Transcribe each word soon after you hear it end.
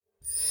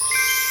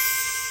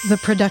The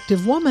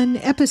Productive Woman,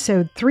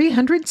 episode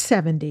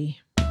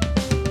 370.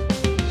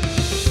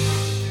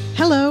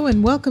 Hello,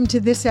 and welcome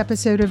to this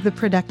episode of The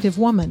Productive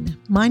Woman.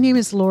 My name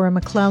is Laura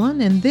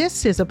McClellan, and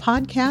this is a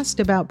podcast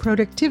about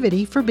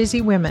productivity for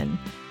busy women.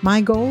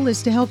 My goal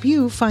is to help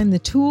you find the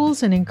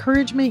tools and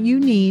encouragement you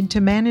need to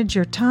manage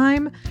your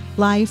time,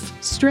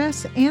 life,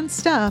 stress, and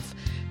stuff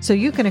so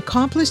you can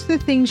accomplish the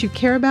things you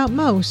care about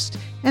most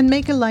and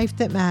make a life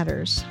that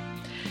matters.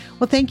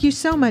 Well, thank you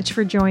so much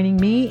for joining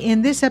me.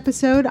 In this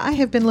episode, I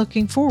have been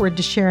looking forward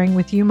to sharing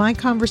with you my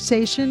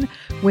conversation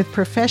with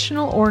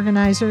professional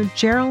organizer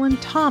Geralin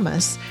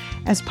Thomas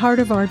as part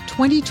of our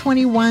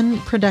 2021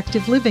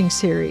 Productive Living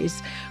series.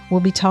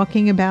 We'll be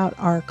talking about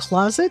our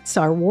closets,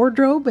 our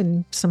wardrobe,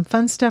 and some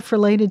fun stuff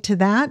related to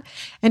that.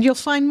 And you'll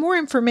find more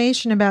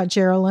information about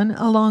Geralin,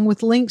 along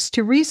with links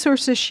to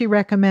resources she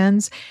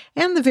recommends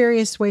and the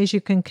various ways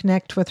you can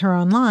connect with her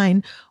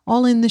online,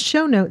 all in the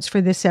show notes for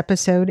this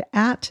episode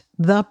at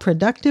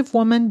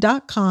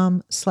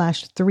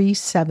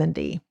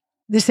theproductivewoman.com/370.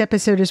 This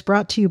episode is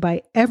brought to you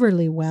by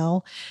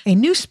Everlywell, a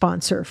new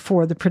sponsor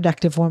for the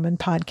Productive Woman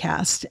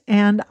podcast.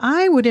 And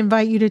I would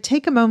invite you to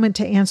take a moment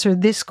to answer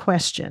this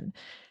question.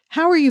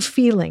 How are you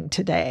feeling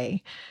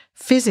today,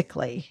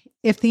 physically?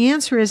 If the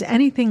answer is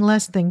anything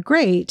less than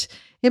great,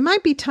 it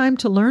might be time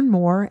to learn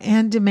more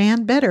and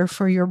demand better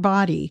for your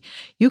body.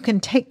 You can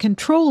take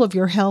control of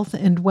your health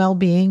and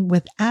well-being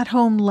with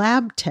at-home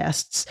lab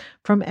tests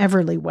from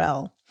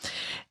Everlywell.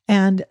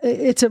 And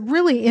it's a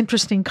really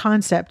interesting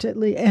concept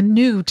and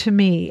new to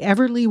me.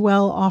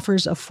 Everlywell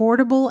offers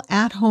affordable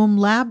at-home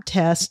lab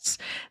tests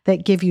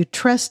that give you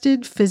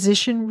trusted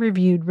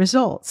physician-reviewed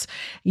results.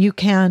 You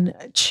can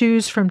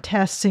choose from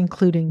tests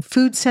including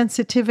food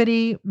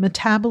sensitivity,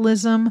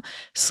 metabolism,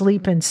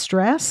 sleep and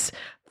stress,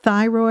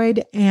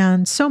 thyroid,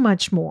 and so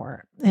much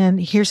more.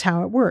 And here's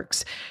how it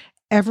works.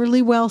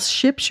 Everlywell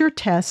ships your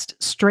test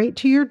straight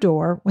to your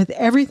door with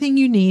everything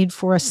you need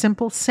for a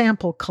simple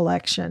sample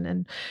collection.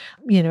 And,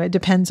 it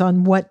depends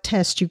on what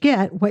test you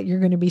get, what you're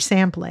going to be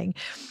sampling.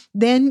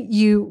 Then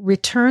you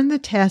return the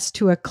test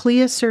to a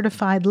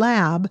CLIA-certified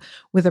lab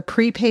with a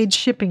prepaid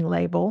shipping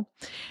label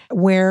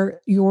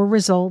where your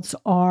results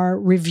are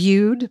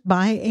reviewed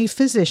by a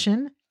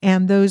physician,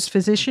 and those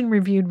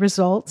physician-reviewed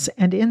results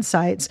and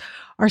insights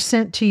are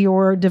sent to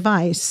your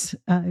device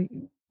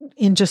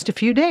in just a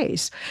few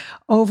days.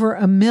 Over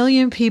 1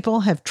 million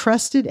people have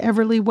trusted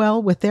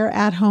Everlywell with their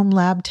at-home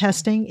lab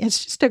testing.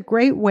 It's just a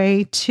great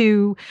way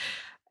to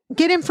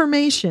get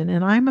information.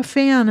 And I'm a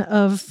fan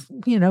of,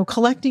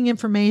 collecting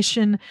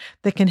information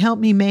that can help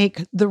me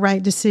make the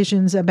right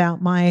decisions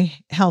about my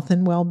health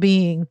and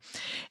well-being.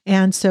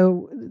 And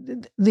so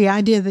the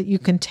idea that you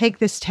can take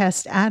this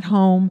test at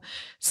home,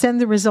 send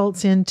the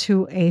results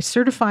into a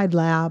certified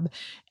lab,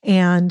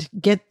 and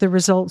get the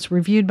results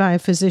reviewed by a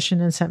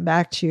physician and sent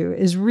back to you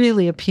is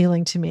really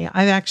appealing to me.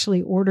 I've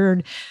actually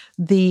ordered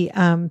the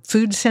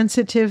food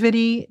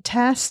sensitivity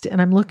test, and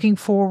I'm looking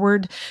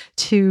forward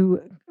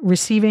to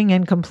receiving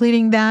and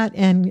completing that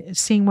and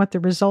seeing what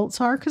the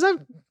results are, because I've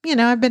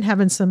been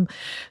having some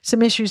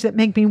issues that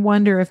make me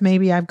wonder if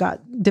maybe I've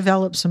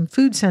developed some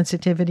food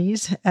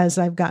sensitivities as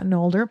I've gotten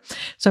older.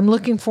 So I'm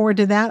looking forward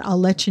to that. I'll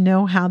let you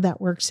know how that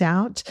works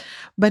out.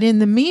 But in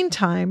the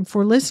meantime,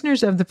 for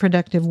listeners of The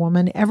Productive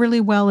Woman,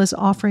 Everlywell is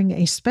offering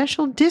a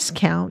special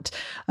discount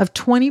of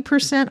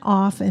 20%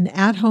 off an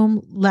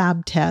at-home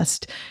lab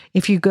test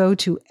if you go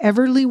to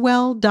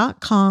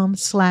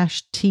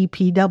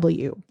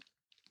everlywell.com/TPW.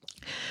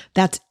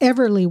 That's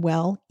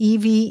Everlywell,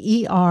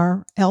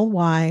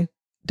 EverlywellWell,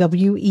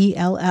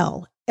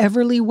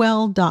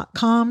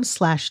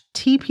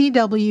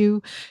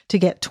 everlywell.com/TPW to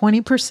get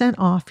 20%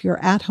 off your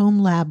at-home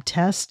lab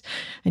test.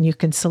 And you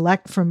can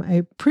select from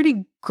a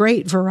pretty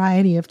great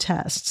variety of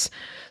tests.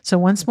 So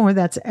once more,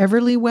 that's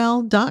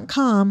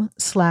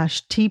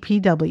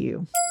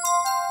everlywell.com/TPW.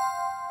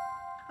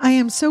 I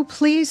am so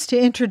pleased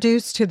to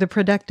introduce to the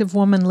Productive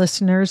Woman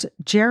listeners,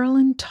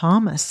 Geralin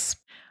Thomas.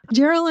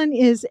 Geralin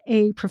is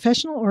a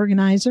professional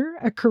organizer,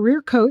 a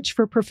career coach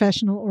for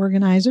professional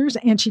organizers,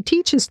 and she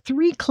teaches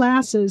 3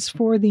 classes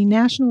for the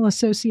National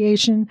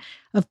Association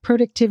of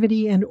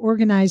Productivity and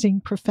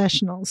Organizing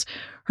Professionals.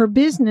 Her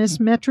business,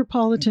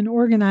 Metropolitan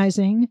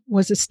Organizing,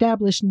 was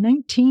established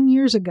 19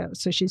 years ago,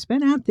 so she's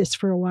been at this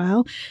for a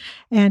while,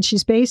 and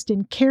she's based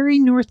in Cary,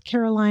 North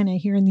Carolina,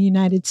 here in the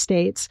United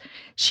States.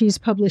 She's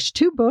published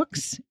 2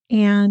 books,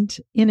 and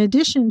in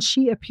addition,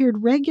 she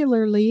appeared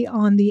regularly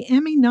on the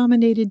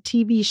Emmy-nominated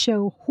TV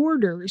show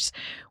Hoarders,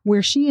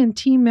 where she and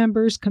team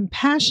members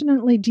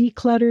compassionately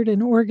decluttered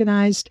and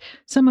organized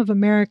some of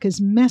America's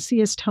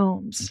messiest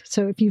homes.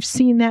 So if you've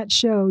seen that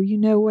show, you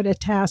know what a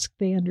task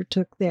they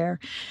undertook there.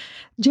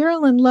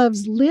 Geralin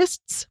loves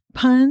lists,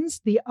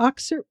 puns, the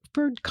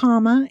Oxford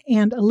comma,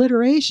 and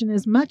alliteration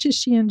as much as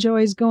she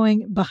enjoys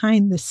going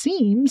behind the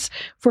seams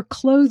for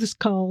clothes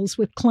calls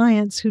with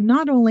clients who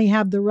not only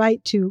have the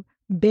right to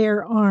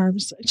bare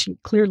arms. She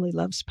clearly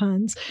loves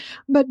puns,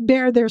 but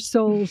bare their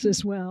souls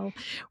as well.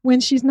 When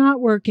she's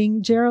not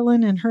working,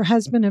 Geralin and her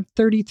husband of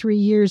 33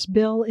 years,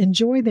 Bill,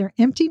 enjoy their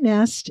empty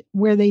nest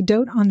where they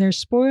dote on their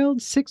spoiled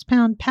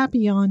 6-pound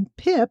Papillon,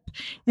 Pip,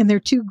 and their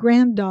 2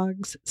 grand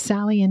dogs,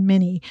 Sally and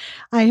Minnie.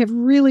 I have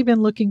really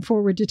been looking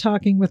forward to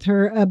talking with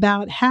her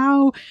about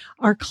how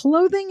our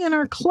clothing and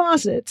our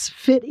closets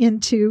fit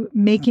into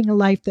making a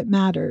life that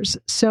matters.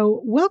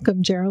 So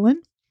welcome, Geralin.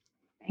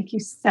 Thank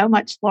you so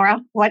much, Laura.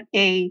 What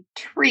a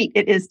treat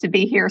it is to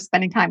be here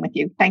spending time with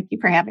you. Thank you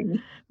for having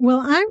me.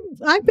 Well,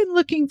 I've been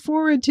looking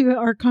forward to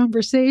our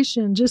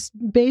conversation just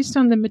based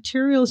on the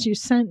materials you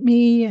sent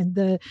me and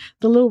the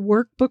little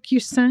workbook you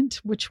sent,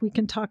 which we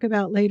can talk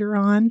about later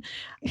on.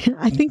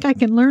 I think I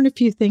can learn a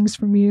few things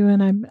from you,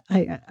 and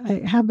I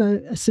have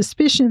a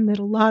suspicion that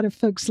a lot of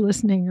folks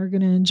listening are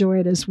going to enjoy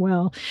it as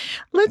well.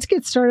 Let's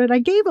get started. I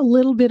gave a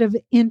little bit of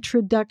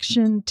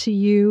introduction to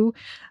you.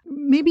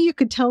 Maybe you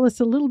could tell us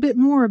a little bit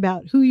more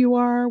about who you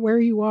are, where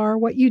you are,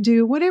 what you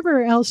do,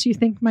 whatever else you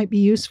think might be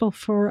useful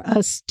for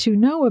us to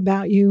know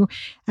about you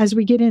as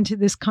we get into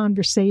this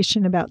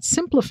conversation about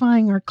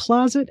simplifying our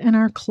closet and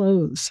our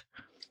clothes.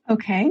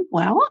 Okay.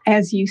 Well,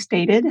 as you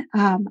stated,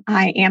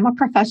 I am a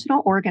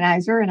professional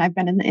organizer, and I've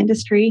been in the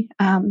industry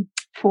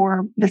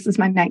this is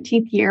my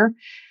 19th year.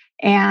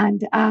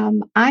 And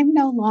I'm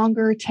no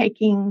longer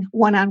taking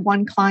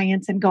one-on-one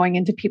clients and going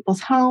into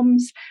people's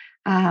homes.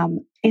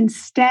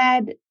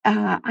 Instead,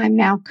 I'm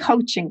now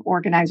coaching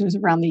organizers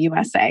around the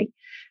USA.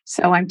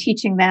 So I'm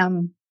teaching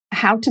them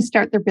how to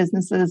start their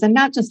businesses, and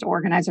not just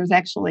organizers,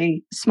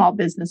 actually small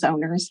business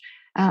owners,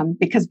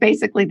 because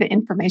basically the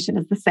information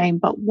is the same.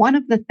 But one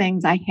of the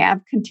things I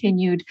have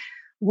continued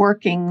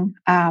working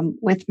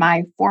with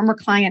my former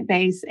client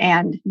base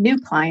and new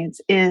clients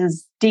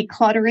is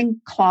decluttering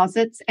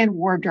closets and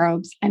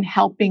wardrobes and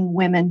helping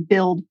women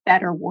build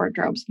better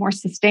wardrobes, more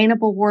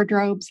sustainable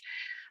wardrobes,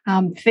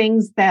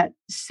 things that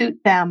suit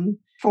them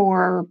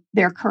for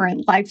their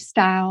current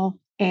lifestyle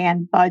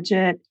and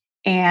budget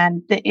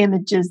and the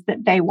images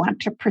that they want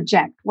to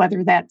project,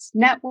 whether that's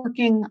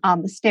networking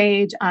on the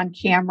stage, on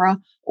camera,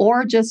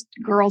 or just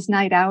girls'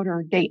 night out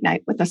or date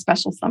night with a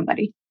special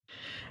somebody.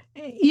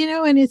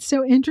 And it's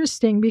so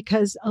interesting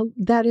because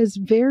that is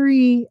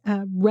very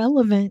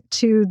relevant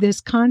to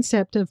this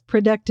concept of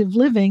productive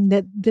living,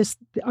 that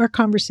our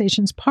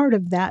conversation's part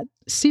of that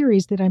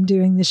series that I'm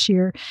doing this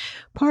year.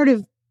 Part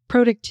of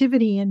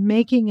productivity and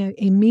making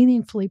a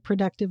meaningfully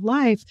productive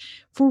life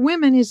for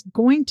women is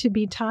going to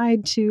be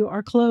tied to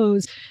our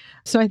clothes.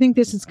 So I think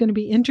this is going to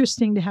be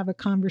interesting to have a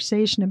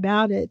conversation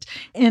about it.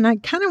 And I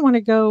kind of want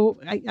to go,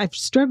 I've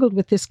struggled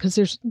with this because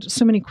there's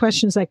so many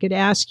questions I could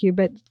ask you,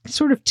 but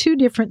sort of 2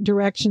 different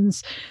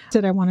directions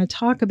that I want to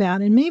talk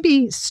about. And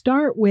maybe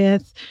start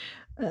with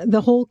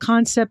the whole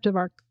concept of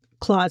our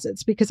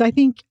closets, because I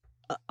think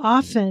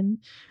often,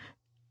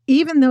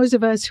 even those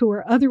of us who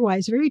are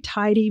otherwise very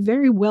tidy,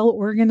 very well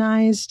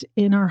organized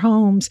in our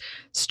homes,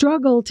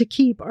 struggle to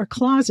keep our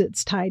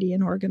closets tidy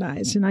and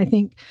organized. And I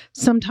think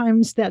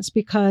sometimes that's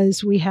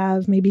because we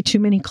have maybe too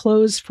many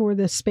clothes for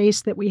the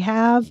space that we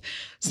have.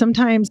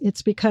 Sometimes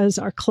it's because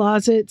our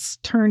closets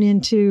turn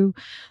into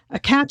a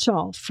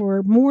catch-all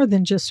for more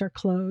than just our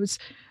clothes.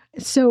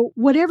 So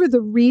whatever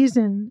the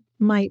reason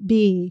might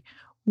be,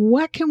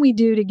 what can we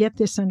do to get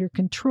this under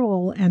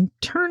control and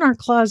turn our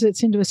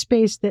closets into a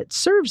space that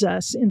serves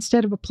us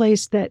instead of a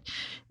place that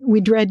we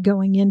dread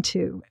going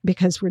into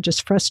because we're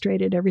just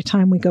frustrated every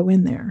time we go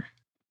in there?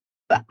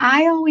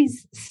 I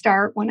always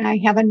start when I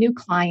have a new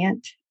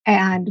client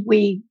and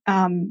we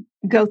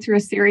go through a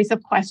series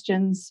of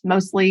questions,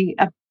 mostly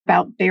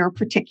about their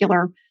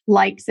particular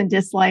likes and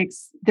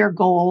dislikes, their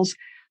goals.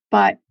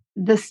 But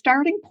the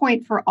starting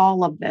point for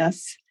all of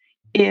this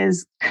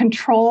is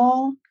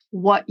control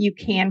what you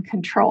can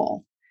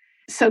control.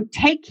 So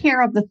take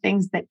care of the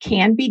things that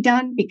can be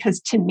done,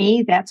 because to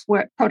me, that's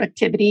where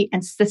productivity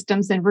and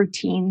systems and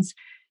routines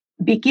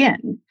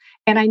begin.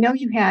 And I know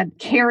you had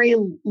Carrie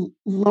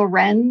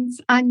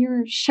Lorenz on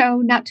your show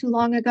not too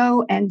long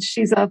ago, and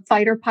she's a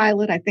fighter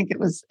pilot. I think it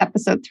was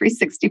episode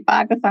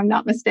 365, if I'm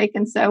not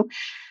mistaken. So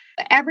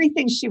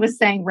everything she was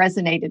saying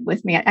resonated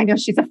with me. I know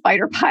she's a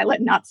fighter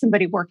pilot, not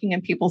somebody working in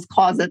people's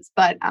closets,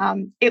 but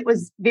it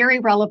was very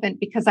relevant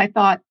because I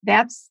thought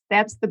that's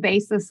the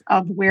basis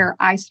of where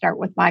I start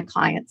with my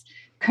clients.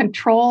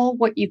 Control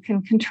what you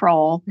can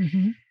control,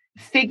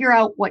 figure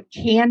out what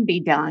can be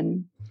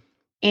done,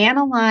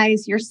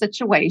 analyze your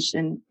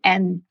situation,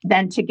 and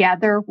then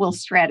together we'll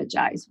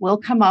strategize. We'll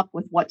come up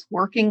with what's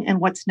working and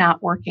what's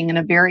not working in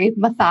a very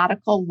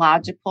methodical,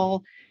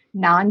 logical,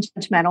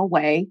 non-judgmental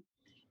way.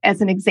 As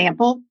an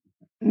example,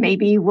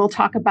 maybe we'll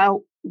talk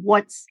about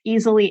what's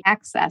easily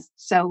accessed.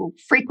 So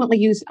frequently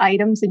used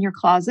items in your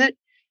closet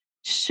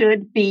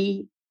should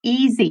be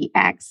easy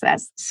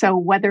access. So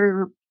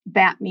whether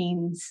that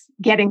means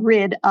getting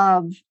rid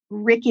of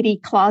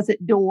rickety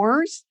closet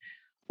doors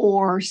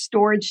or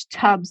storage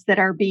tubs that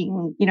are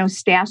being,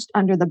 stashed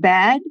under the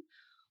bed,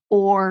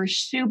 or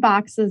shoe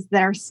boxes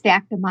that are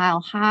stacked a mile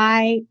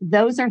high.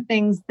 Those are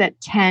things that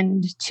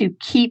tend to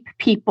keep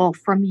people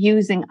from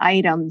using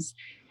items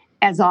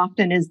as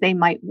often as they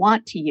might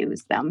want to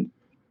use them.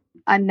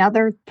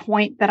 Another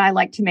point that I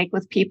like to make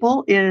with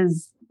people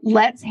is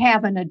let's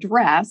have an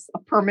address, a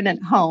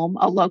permanent home,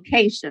 a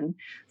location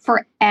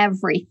for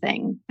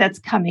everything that's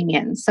coming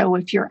in. So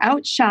if you're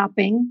out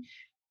shopping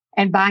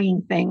and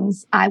buying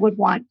things, I would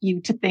want you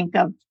to think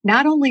of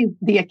not only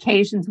the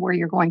occasions where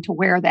you're going to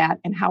wear that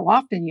and how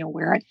often you'll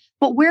wear it,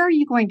 but where are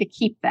you going to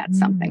keep that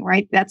something,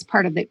 right? That's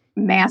part of the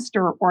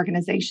master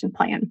organization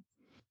plan.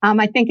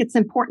 I think it's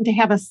important to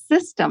have a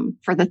system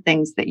for the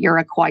things that you're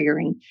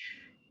acquiring.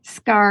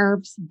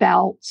 Scarves,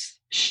 belts,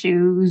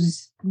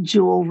 shoes,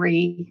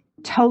 jewelry,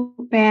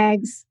 tote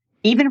bags,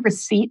 even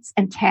receipts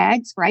and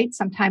tags, right?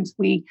 Sometimes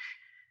we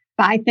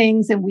buy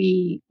things and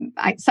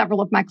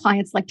several of my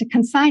clients like to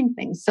consign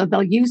things. So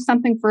they'll use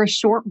something for a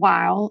short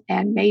while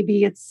and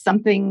maybe it's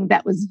something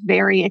that was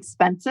very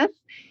expensive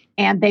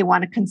and they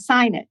want to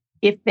consign it.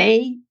 If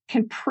they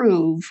can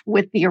prove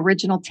with the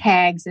original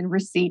tags and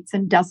receipts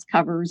and dust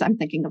covers, I'm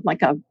thinking of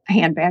like a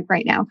handbag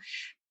right now,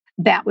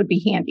 that would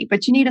be handy.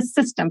 But you need a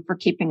system for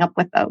keeping up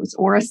with those,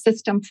 or a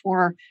system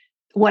for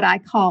what I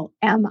call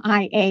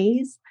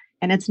MIAs.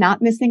 And it's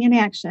not missing in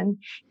action.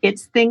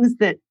 It's things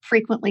that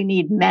frequently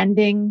need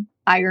mending,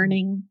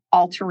 ironing,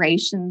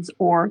 alterations,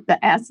 or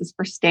the S is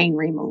for stain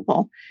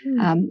removal.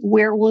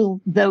 Where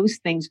will those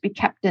things be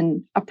kept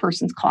in a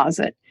person's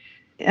closet?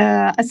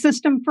 A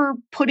system for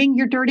putting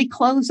your dirty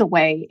clothes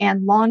away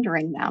and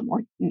laundering them,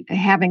 or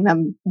having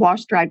them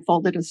washed, dried,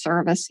 folded as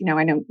service.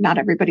 I know not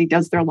everybody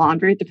does their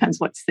laundry. It depends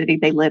what city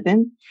they live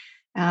in.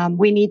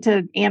 We need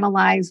to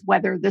analyze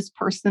whether this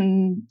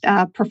person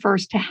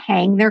prefers to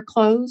hang their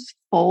clothes,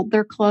 fold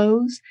their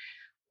clothes.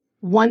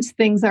 Once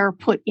things are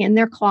put in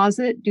their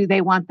closet, do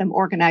they want them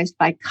organized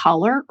by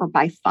color or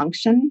by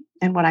function?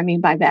 And what I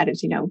mean by that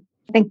is,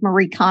 I think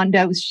Marie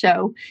Kondo's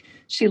show,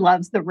 she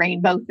loves the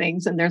rainbow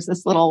things. And there's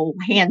this little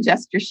hand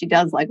gesture she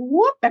does, like,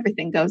 whoop,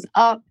 everything goes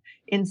up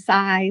in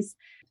size.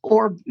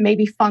 Or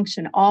maybe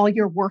function. All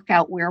your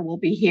workout wear will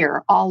be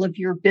here. All of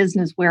your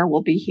business wear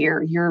will be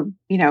here. Your,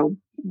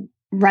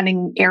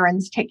 running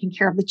errands, taking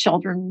care of the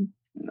children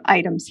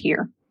items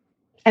here.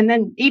 And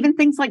then even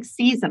things like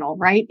seasonal,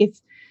 right? If,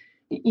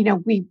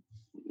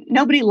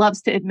 nobody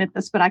loves to admit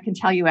this, but I can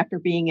tell you after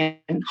being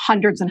in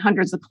hundreds and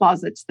hundreds of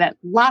closets that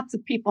lots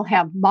of people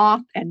have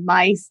moth and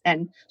mice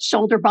and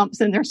shoulder bumps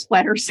in their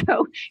sweaters.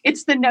 So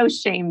it's the no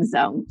shame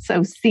zone.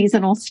 So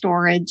seasonal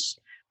storage.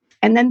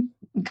 And then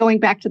going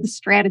back to the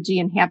strategy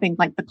and having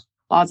like the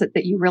closet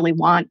that you really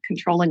want,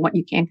 controlling what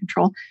you can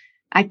control.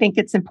 I think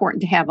it's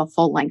important to have a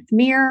full length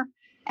mirror,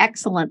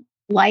 excellent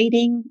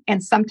lighting,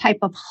 and some type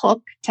of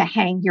hook to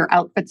hang your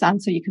outfits on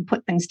so you can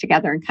put things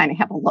together and kind of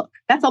have a look.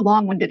 That's a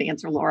long-winded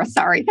answer, Laura.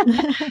 Sorry.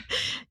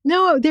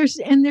 No, there's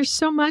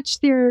so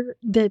much there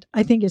that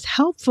I think is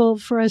helpful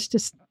for us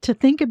to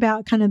think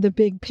about kind of the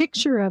big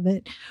picture of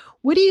it.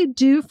 What do you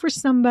do for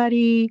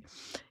somebody,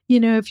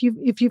 if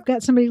you've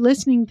got somebody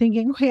listening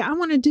thinking, okay, I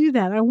want to do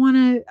that. I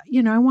want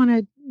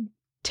to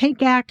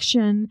take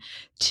action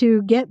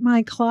to get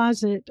my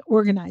closet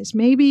organized.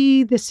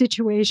 Maybe the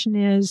situation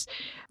is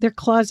their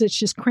closet's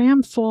just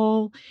crammed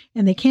full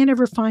and they can't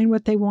ever find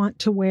what they want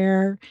to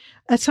wear.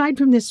 Aside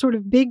from this sort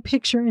of big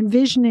picture,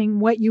 envisioning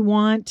what you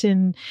want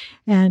and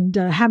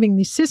having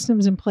these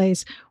systems in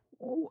place,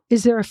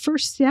 is there a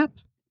first step?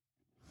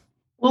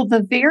 Well,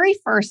 the very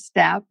first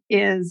step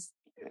is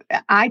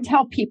I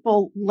tell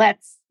people,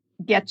 let's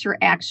get your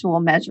actual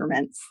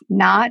measurements,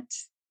 not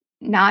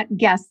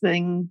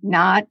guessing,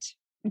 not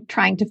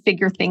trying to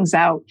figure things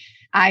out.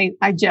 I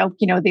joke,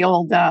 the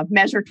old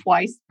measure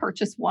twice,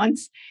 purchase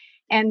once.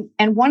 And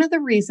one of the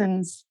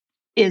reasons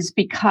is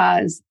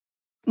because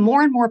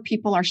more and more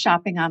people are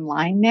shopping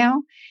online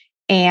now.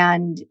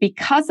 And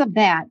because of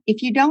that,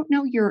 if you don't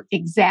know your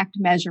exact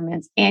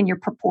measurements and your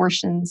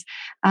proportions,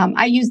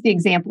 I use the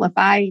example, if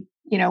I,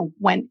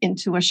 went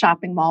into a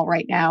shopping mall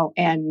right now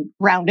and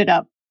rounded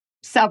up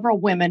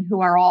several women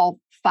who are all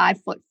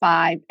 5'5"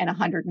 and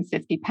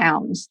 150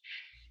 pounds,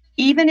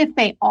 even if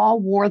they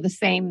all wore the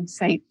same,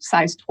 say,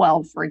 size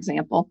 12, for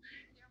example,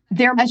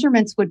 their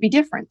measurements would be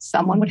different.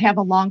 Someone would have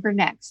a longer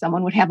neck.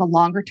 Someone would have a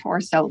longer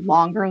torso,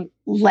 longer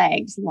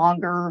legs,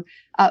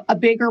 a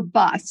bigger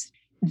bust.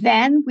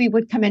 Then we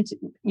would come into,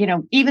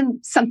 even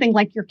something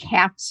like your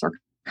calf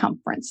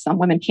circumference. Some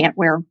women can't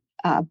wear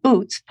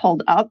boots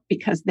pulled up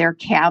because their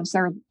calves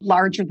are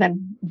larger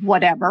than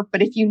whatever.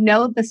 But if you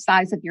know the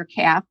size of your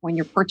calf when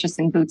you're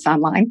purchasing boots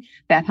online,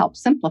 that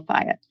helps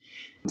simplify it.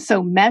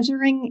 So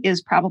measuring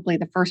is probably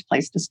the first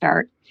place to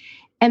start.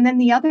 And then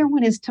the other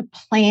one is to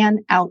plan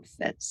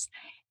outfits.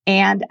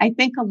 And I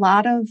think a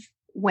lot of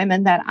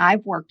women that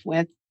I've worked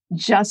with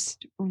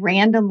just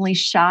randomly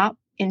shop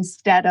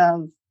instead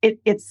of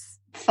it's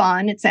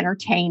fun, it's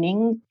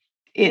entertaining,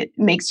 it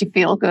makes you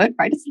feel good,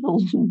 right? It's a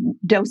little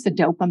dose of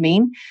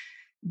dopamine.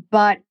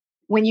 But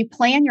when you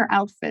plan your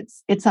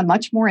outfits, it's a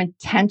much more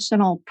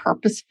intentional,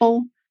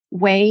 purposeful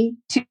way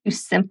to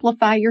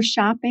simplify your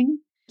shopping.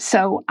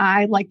 So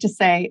I like to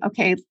say,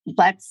 okay,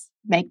 let's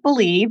make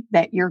believe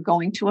that you're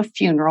going to a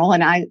funeral.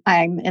 And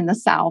I'm in the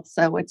South,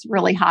 so it's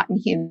really hot and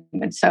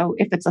humid. So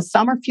if it's a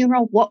summer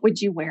funeral, what would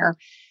you wear?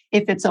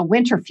 If it's a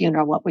winter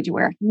funeral, what would you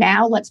wear?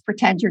 Now let's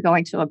pretend you're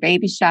going to a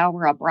baby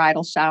shower, a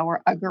bridal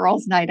shower, a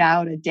girls' night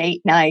out, a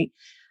date night,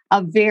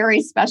 a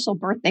very special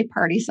birthday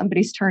party.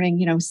 Somebody's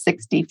turning,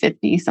 60,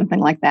 50, something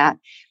like that.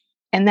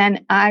 And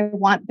then I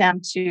want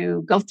them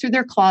to go through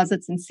their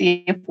closets and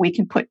see if we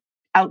can put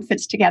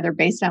outfits together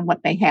based on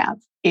what they have.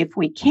 If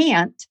we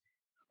can't,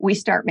 we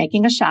start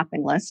making a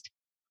shopping list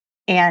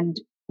and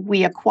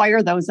we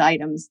acquire those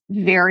items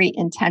very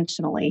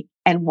intentionally.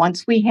 And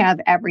once we have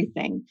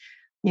everything,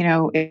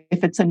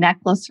 if it's a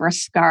necklace or a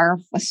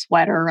scarf, a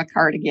sweater, a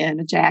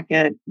cardigan, a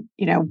jacket,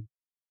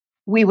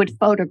 we would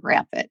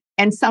photograph it.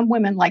 And some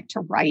women like to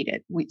write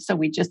it.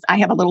 I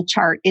have a little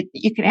chart.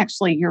 You can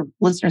actually, your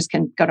listeners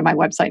can go to my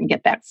website and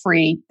get that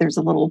free. There's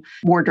a little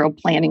wardrobe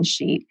planning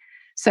sheet.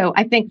 So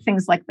I think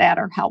things like that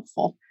are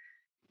helpful.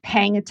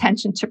 Paying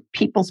attention to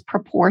people's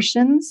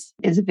proportions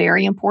is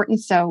very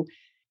important. So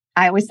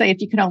I always say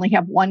if you can only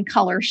have one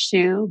color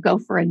shoe, go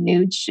for a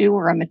nude shoe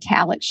or a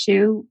metallic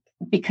shoe,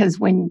 because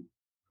when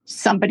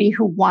somebody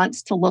who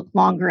wants to look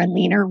longer and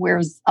leaner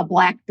wears a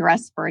black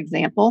dress, for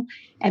example,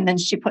 and then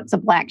she puts a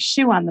black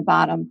shoe on the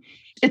bottom,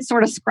 it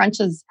sort of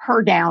scrunches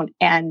her down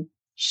and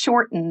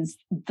shortens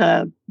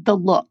the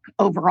look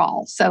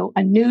overall. So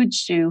a nude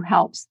shoe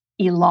helps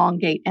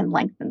elongate and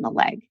lengthen the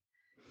leg.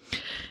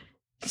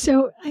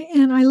 So,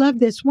 and I love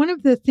this. One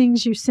of the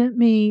things you sent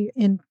me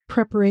in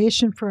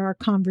preparation for our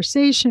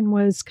conversation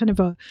was kind of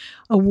a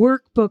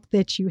workbook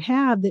that you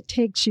have that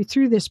takes you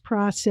through this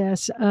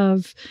process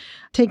of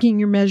taking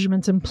your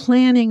measurements and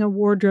planning a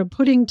wardrobe,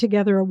 putting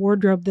together a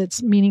wardrobe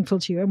that's meaningful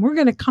to you. And we're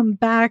going to come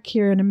back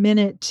here in a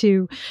minute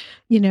to,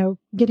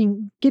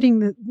 getting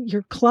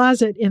your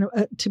closet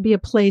to be a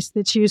place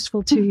that's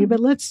useful to you. But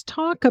let's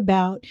talk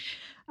about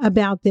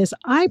this.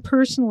 I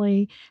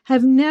personally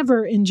have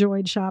never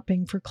enjoyed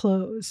shopping for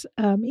clothes.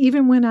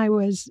 Even when I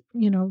was,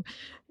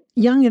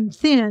 young and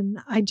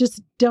thin,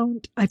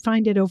 I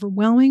find it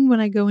overwhelming when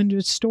I go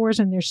into stores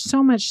and there's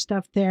so much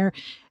stuff there.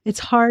 It's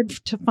hard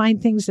to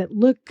find things that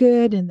look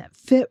good and that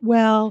fit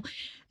well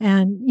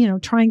and,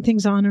 trying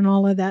things on and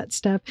all of that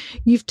stuff.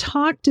 You've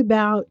talked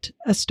about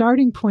a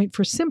starting point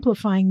for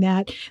simplifying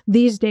that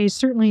these days,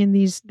 certainly in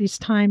these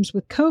times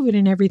with COVID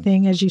and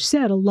everything. As you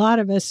said, a lot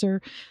of us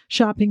are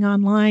shopping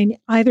online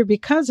either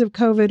because of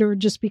COVID or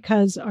just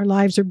because our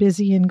lives are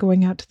busy and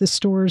going out to the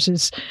stores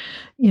is,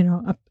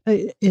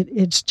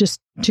 it's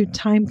just too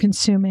time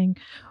consuming.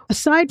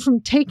 Aside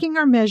from taking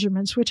our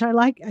measurements, which I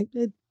like,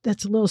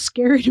 that's a little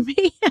scary to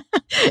me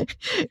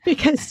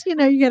because,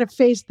 you got to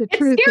face the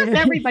truth. It scares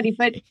everybody,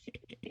 but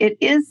it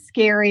is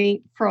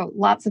scary for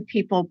lots of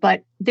people,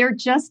 but they're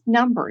just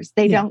numbers.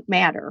 They don't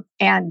matter.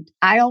 And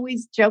I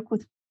always joke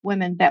with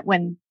women that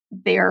when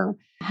their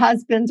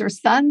husbands or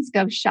sons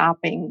go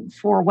shopping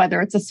for whether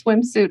it's a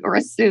swimsuit or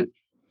a suit,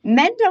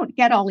 men don't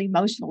get all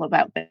emotional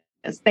about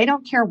this. They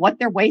don't care what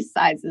their waist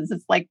size is.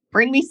 It's like,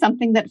 bring me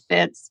something that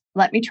fits.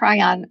 Let me try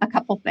on a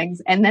couple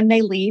things. And then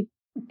they leave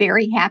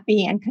very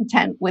happy and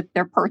content with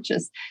their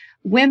purchase.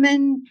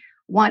 Women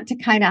want to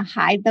kind of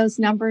hide those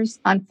numbers,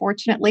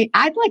 unfortunately.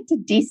 I'd like to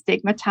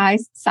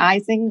destigmatize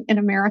sizing in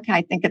America.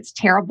 I think it's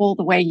terrible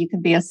the way you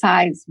can be a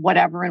size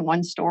whatever in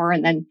one store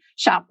and then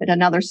shop at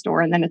another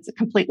store and then it's a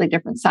completely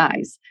different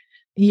size.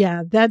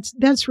 Yeah,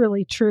 that's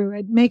really true.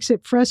 It makes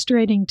it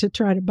frustrating to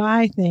try to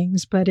buy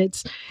things, but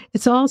it's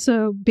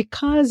also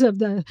because of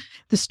the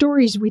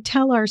stories we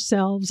tell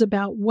ourselves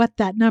about what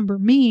that number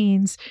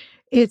means.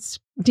 It's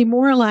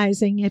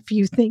demoralizing if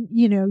you think,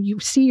 you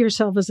see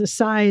yourself as a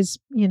size,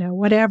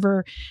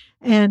 whatever,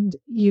 and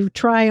you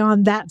try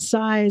on that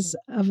size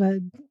of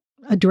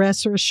a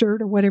dress or a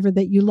shirt or whatever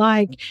that you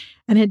like,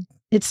 and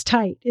it's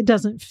tight. It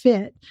doesn't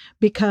fit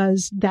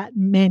because that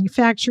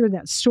manufacturer,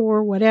 that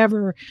store,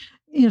 whatever,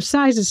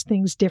 sizes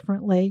things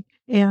differently.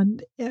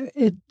 And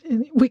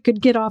we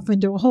could get off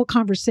into a whole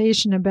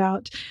conversation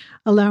about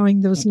allowing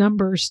those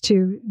numbers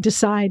to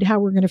decide how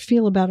we're going to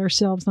feel about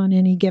ourselves on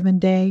any given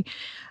day.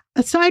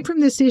 Aside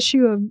from this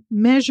issue of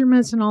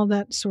measurements and all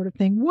that sort of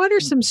thing, what are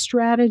some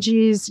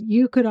strategies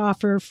you could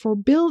offer for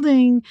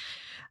building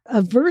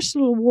a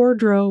versatile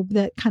wardrobe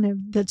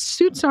that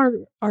suits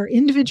our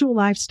individual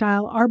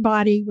lifestyle, our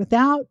body,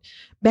 without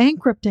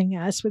bankrupting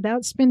us,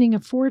 without spending a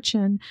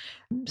fortune,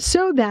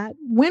 so that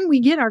when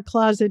we get our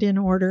closet in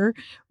order,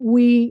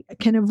 we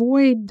can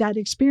avoid that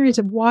experience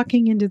of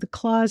walking into the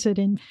closet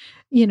and,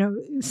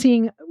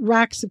 seeing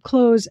racks of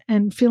clothes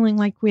and feeling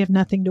like we have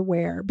nothing to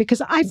wear.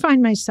 Because I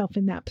find myself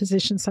in that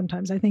position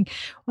sometimes. I think,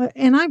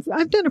 and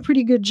I've done a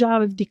pretty good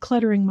job of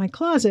decluttering my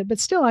closet, but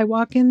still I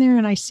walk in there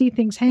and I see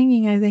things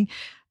hanging. I think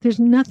there's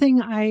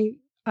nothing I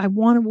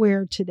want to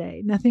wear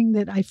today, nothing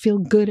that I feel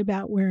good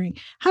about wearing.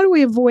 How do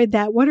we avoid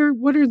that? What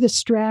are the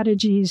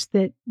strategies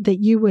that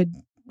you would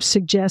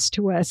suggest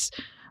to us?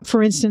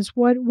 For instance,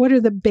 what are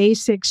the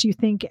basics you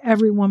think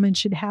every woman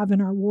should have in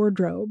our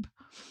wardrobe?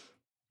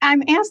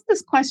 I'm asked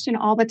this question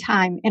all the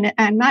time, and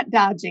I'm not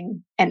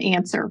dodging an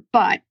answer,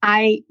 but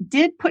I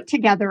did put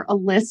together a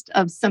list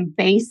of some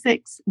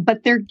basics,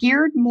 but they're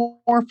geared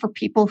more for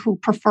people who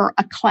prefer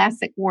a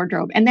classic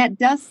wardrobe. And that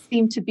does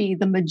seem to be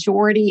the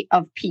majority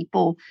of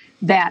people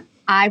that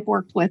I've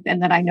worked with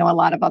and that I know a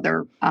lot of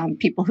other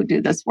people who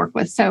do this work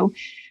with. So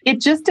it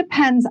just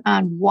depends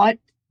on what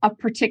a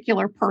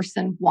particular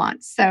person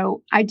wants.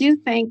 So I do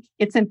think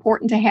it's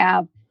important to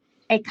have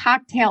a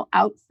cocktail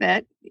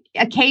outfit.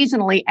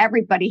 Occasionally,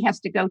 everybody has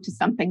to go to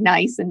something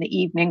nice in the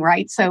evening,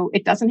 right? So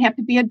it doesn't have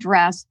to be a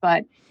dress,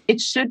 but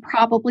it should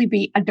probably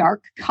be a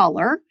dark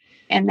color.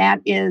 And that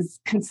is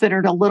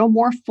considered a little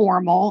more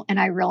formal. And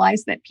I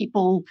realize that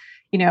people,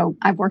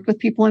 I've worked with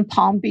people in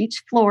Palm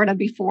Beach, Florida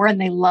before,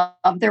 and they love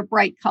their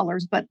bright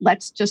colors, but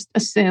let's just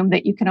assume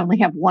that you can only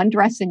have one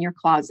dress in your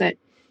closet.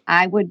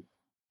 I would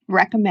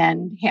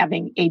recommend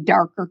having a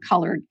darker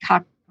colored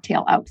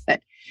cocktail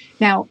outfit.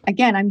 Now,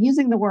 again, I'm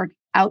using the word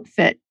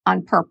outfit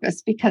on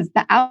purpose because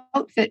the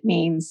outfit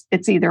means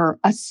it's either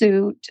a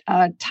suit,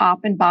 a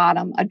top and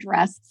bottom, a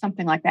dress,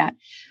 something like that.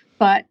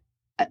 But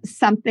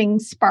something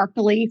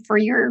sparkly for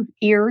your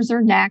ears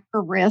or neck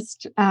or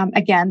wrist.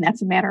 Again,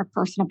 that's a matter of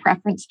personal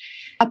preference.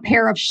 A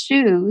pair of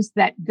shoes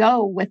that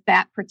go with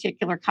that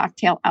particular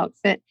cocktail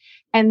outfit.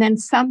 And then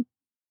some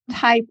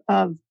type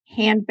of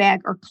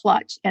handbag or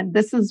clutch. And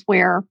this is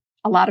where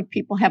a lot of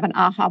people have an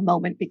aha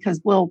moment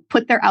because we'll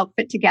put their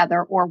outfit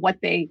together or what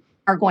they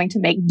are going to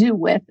make do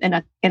with in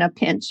a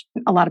pinch.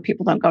 A lot of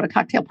people don't go to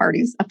cocktail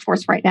parties, of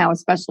course, right now,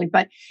 especially,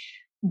 but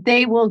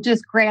they will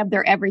just grab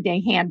their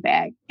everyday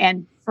handbag.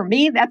 And for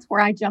me, that's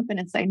where I jump in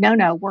and say,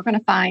 no, we're going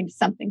to find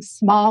something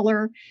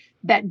smaller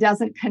that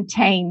doesn't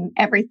contain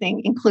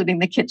everything, including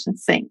the kitchen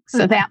sink.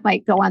 So that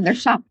might go on their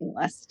shopping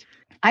list.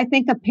 I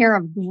think a pair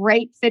of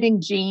great fitting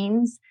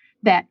jeans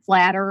that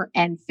flatter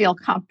and feel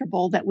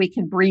comfortable that we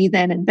can breathe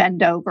in and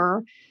bend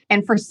over.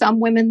 And for some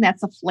women,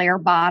 that's a flare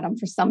bottom.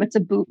 For some, it's a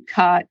boot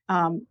cut.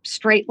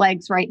 Straight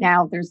legs right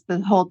now, there's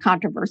the whole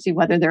controversy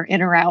whether they're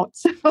in or out.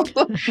 So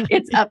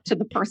it's up to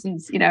the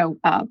person's,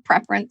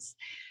 preference.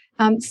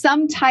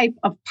 Some type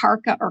of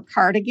parka or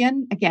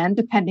cardigan, again,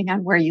 depending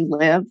on where you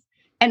live.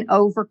 An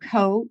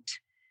overcoat,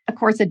 of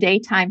course, a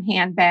daytime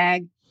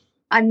handbag,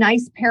 a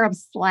nice pair of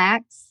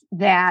slacks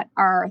that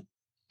are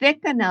thick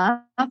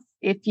enough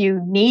if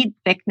you need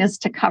thickness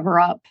to cover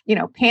up,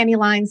 panty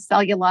lines,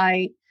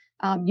 cellulite.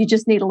 You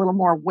just need a little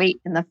more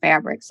weight in the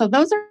fabric. So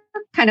those are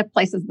kind of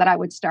places that I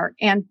would start.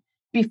 And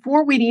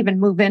before we'd even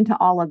move into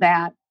all of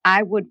that,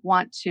 I would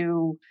want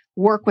to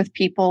work with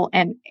people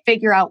and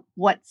figure out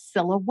what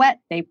silhouette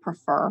they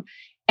prefer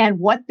and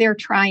what they're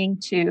trying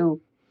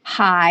to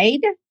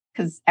hide,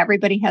 because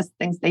everybody has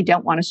things they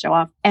don't want to show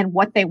off, and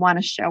what they want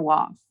to show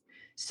off.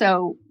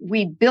 So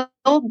we build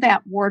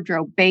that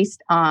wardrobe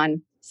based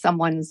on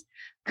someone's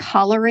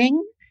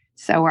coloring.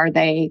 So are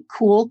they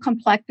cool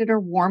complected or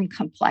warm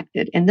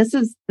complected? And this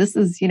is,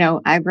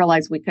 I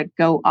realize we could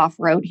go off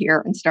road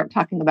here and start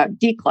talking about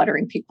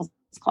decluttering people's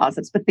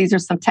closets, but these are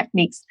some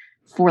techniques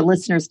for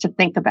listeners to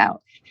think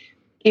about.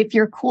 If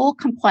you're cool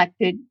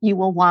complected, you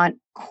will want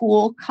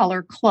cool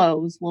color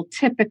clothes will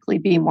typically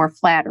be more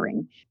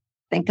flattering.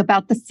 Think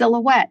about the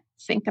silhouette.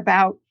 Think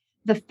about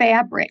the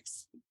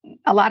fabrics.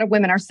 A lot of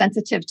women are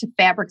sensitive to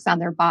fabrics on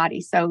their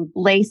body. So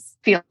lace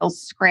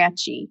feels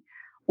scratchy,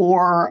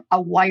 or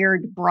a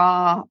wired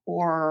bra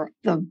or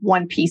the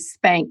one-piece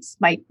Spanx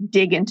might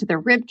dig into their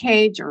rib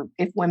cage, or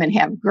if women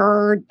have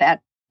GERD, that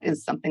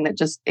is something that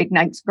just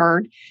ignites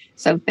GERD.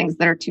 So things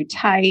that are too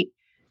tight.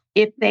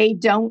 If they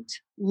don't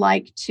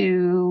like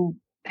to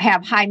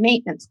have high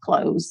maintenance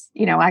clothes,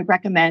 I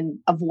recommend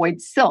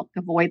avoid silk,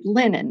 avoid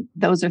linen.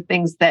 Those are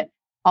things that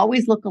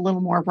always look a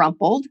little more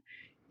rumpled.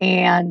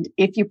 And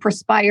if you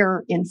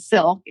perspire in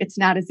silk, it's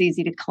not as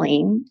easy to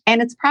clean. And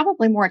it's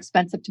probably more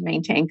expensive to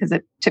maintain because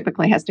it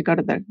typically has to go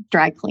to the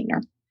dry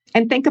cleaner.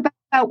 And think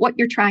about what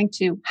you're trying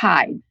to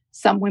hide.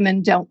 Some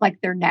women don't like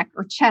their neck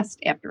or chest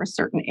after a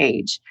certain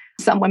age.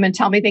 Some women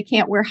tell me they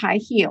can't wear high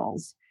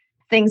heels.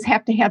 Things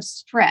have to have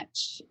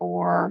stretch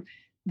or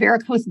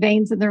varicose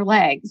veins in their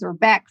legs or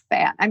back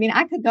fat. I mean,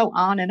 I could go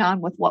on and on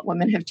with what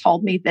women have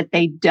told me that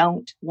they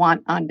don't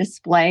want on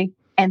display.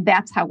 And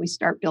that's how we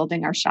start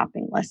building our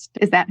shopping list.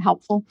 Is that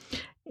helpful?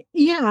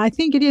 Yeah, I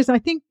think it is. I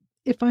think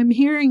if I'm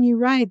hearing you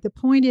right, the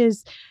point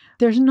is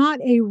there's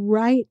not a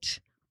right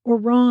or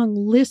wrong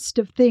list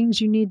of things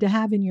you need to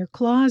have in your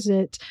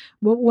closet,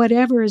 but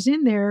whatever is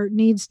in there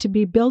needs to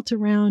be built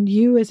around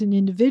you as an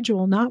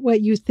individual, not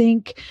what you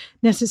think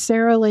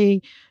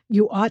necessarily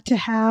you ought to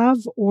have,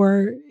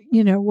 or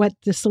what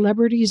the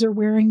celebrities are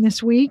wearing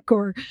this week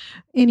or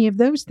any of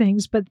those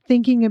things, but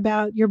thinking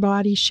about your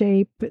body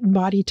shape and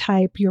body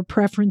type, your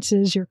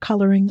preferences, your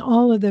coloring,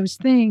 all of those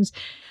things,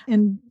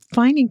 and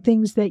finding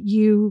things that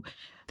you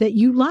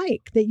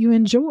like, that you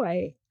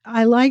enjoy.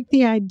 I like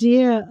the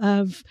idea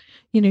of,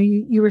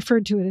 you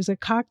referred to it as a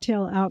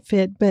cocktail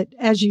outfit, but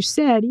as you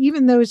said,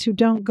 even those who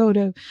don't go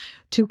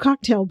to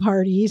cocktail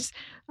parties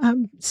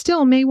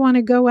still may want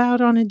to go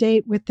out on a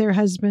date with their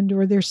husband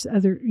or their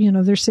other,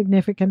 their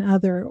significant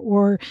other,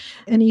 or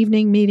an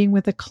evening meeting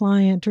with a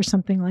client or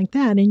something like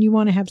that. And you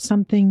want to have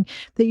something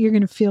that you're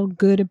going to feel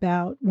good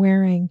about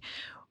wearing.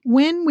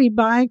 When we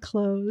buy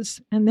clothes,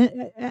 and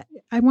then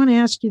I want to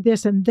ask you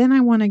this, and then I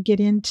want to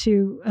get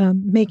into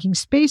making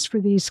space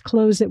for these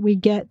clothes that we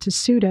get to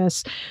suit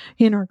us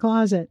in our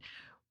closet.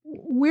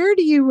 Where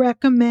do you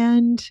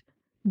recommend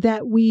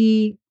that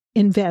we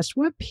invest?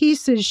 What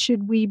pieces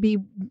should we be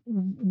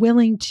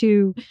willing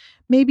to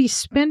maybe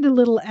spend a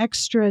little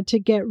extra to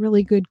get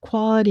really good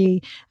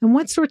quality? And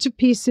what sorts of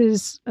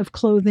pieces of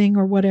clothing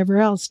or whatever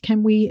else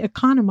can we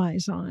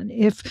economize on?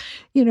 If,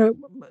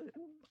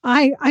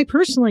 I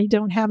personally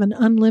don't have an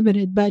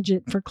unlimited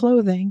budget for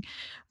clothing.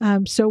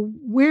 So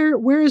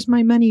where is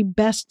my money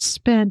best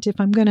spent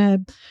if I'm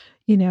going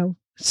to,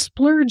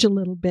 splurge a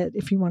little bit,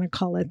 if you want to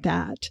call it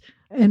that?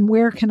 And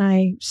where can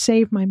I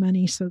save my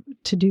money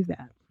to do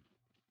that?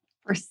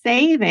 For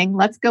saving,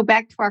 let's go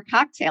back to our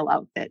cocktail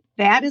outfit.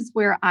 That is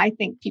where I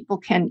think people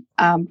can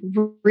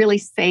really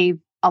save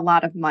a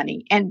lot of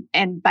money.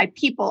 And by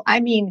people,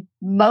 I mean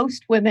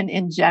most women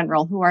in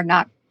general who are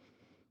not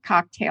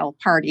cocktail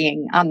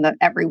partying on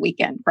every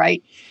weekend,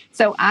 right?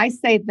 So I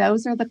say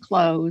those are the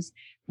clothes.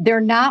 They're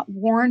not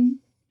worn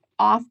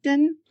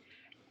often,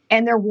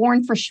 and they're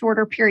worn for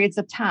shorter periods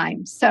of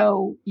time.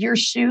 So your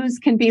shoes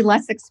can be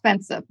less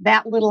expensive.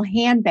 That little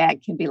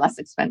handbag can be less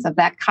expensive.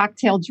 That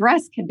cocktail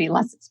dress can be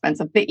less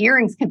expensive. The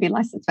earrings can be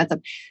less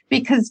expensive,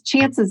 because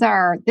chances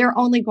are they're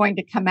only going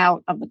to come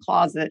out of the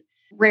closet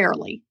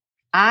rarely.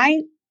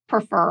 I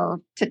prefer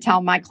to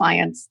tell my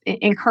clients,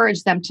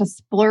 encourage them to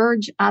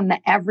splurge on the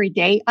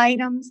everyday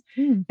items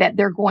that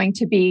they're going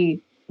to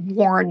be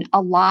worn a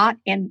lot.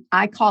 And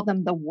I call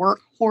them the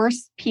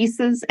workhorse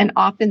pieces. And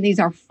often these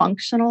are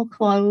functional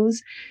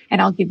clothes.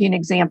 And I'll give you an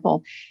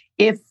example.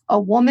 If a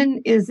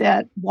woman is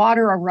at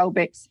water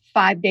aerobics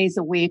 5 days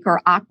a week,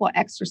 or aqua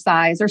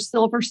exercise, or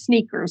silver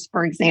sneakers,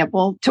 for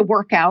example, to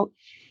work out,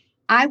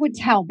 I would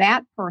tell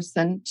that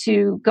person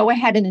to go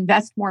ahead and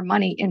invest more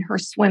money in her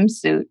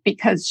swimsuit,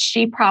 because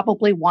she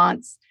probably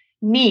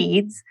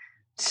needs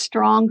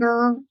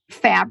stronger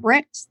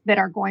fabrics that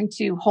are going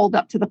to hold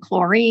up to the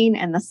chlorine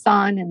and the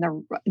sun and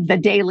the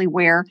daily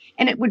wear.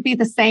 And it would be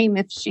the same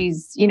if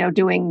she's,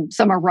 doing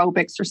some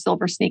aerobics or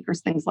silver sneakers,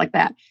 things like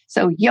that.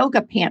 So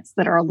yoga pants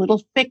that are a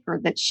little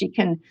thicker that she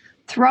can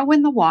throw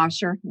in the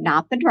washer,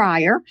 not the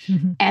dryer,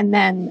 and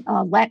then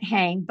let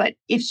hang. But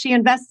if she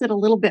invested a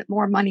little bit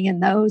more money in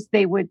those,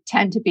 they would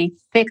tend to be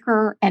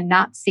thicker and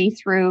not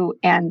see-through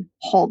and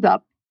hold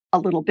up a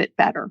little bit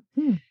better.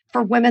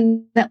 For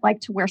women that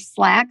like to wear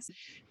slacks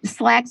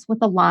with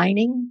a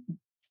lining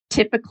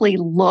typically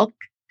look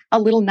a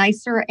little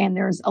nicer, and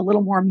there's a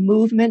little more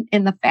movement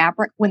in the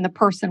fabric when the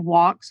person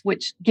walks,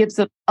 which gives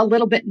it a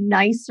little bit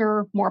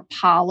nicer, more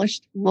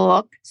polished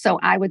look. So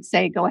I would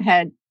say go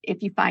ahead.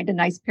 If you find a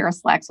nice pair of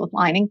slacks with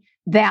lining,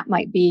 that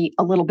might be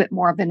a little bit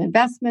more of an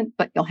investment,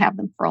 but you'll have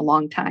them for a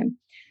long time.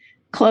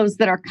 Clothes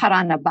that are cut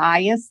on a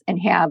bias and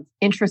have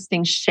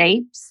interesting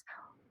shapes,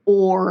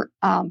 or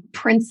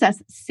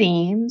princess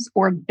seams,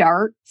 or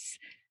darts,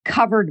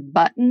 covered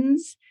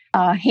buttons,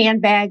 a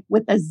handbag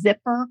with a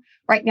zipper.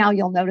 Right now,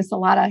 you'll notice a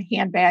lot of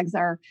handbags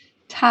are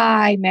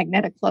tie,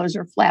 magnetic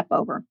closure, flap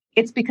over.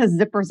 It's because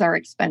zippers are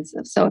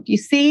expensive. So if you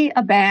see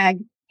a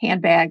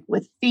handbag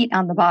with feet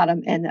on the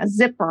bottom and a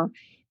zipper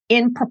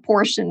in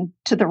proportion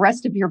to the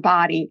rest of your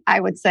body, I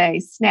would say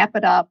snap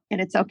it up,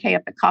 and it's okay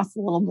if it costs a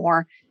little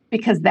more,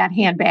 because that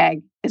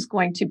handbag is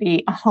going to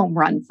be a home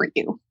run for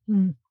you.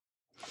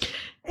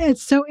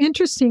 It's so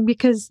interesting,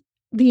 because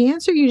the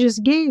answer you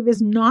just gave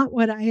is not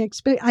what I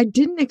expect. I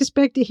didn't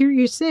expect to hear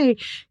you say,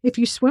 if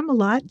you swim a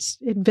lot,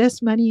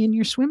 invest money in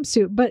your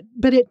swimsuit.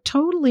 But it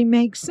totally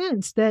makes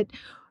sense that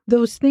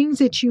those things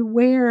that you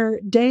wear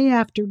day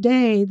after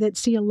day that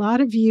see a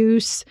lot of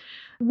use,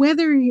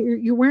 whether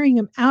you're wearing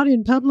them out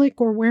in public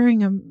or wearing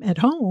them at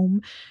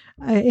home,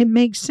 it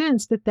makes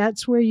sense that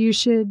that's where you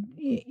should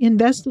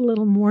invest a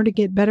little more to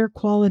get better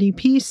quality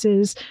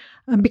pieces,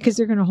 because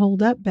they're going to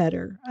hold up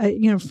better.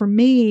 For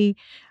me,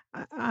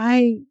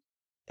 I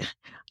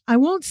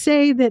won't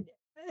say that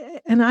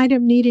an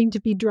item needing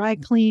to be dry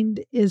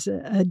cleaned is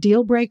a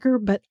deal breaker,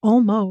 but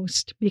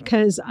almost,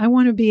 because I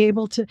want to be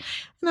able to,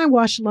 and I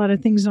wash a lot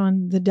of things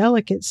on the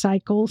delicate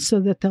cycle so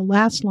that they'll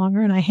last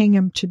longer, and I hang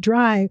them to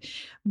dry.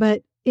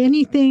 But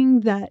anything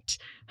that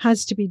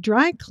has to be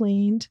dry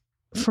cleaned,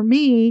 for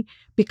me,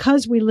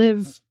 because we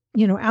live,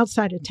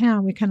 outside of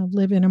town, we kind of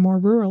live in a more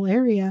rural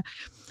area,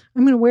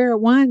 I'm going to wear it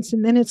once,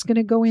 and then it's going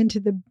to go into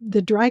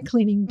the dry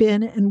cleaning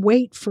bin and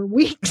wait for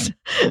weeks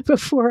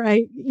before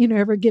I,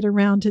 ever get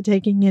around to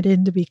taking it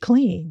in to be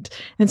cleaned.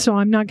 And so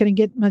I'm not going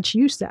to get much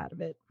use out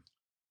of it.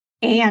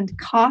 And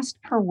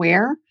cost per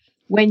wear,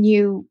 when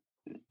you,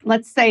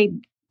 let's say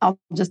I'll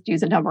just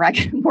use a number I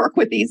can work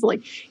with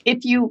easily.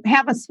 If you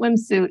have a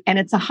swimsuit and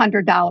it's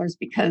 $100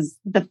 because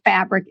the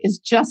fabric is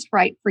just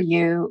right for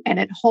you and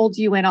it holds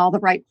you in all the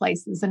right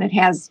places and it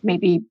has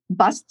maybe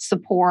bust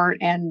support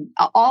and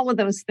all of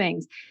those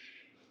things,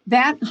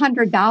 that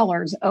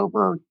 $100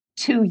 over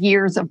 2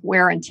 years of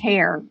wear and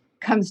tear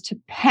comes to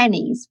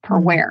pennies per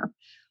wear.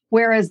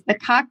 Whereas the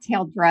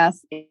cocktail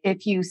dress,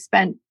 if you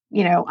spent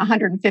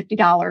 $150,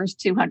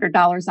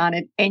 $200 on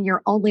it, and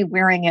you're only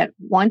wearing it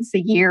once a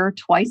year,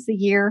 twice a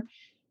year,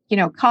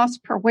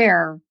 cost per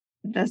wear,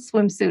 the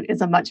swimsuit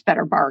is a much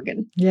better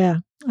bargain. Yeah,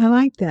 I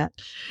like that.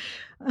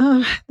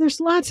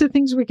 There's lots of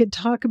things we could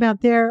talk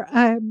about there.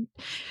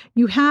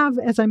 You have,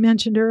 as I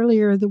mentioned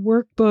earlier, the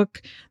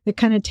workbook that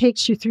kind of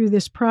takes you through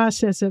this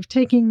process of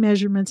taking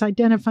measurements,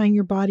 identifying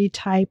your body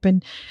type,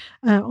 and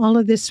all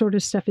of this sort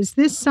of stuff. Is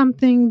this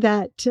something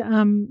that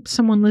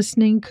someone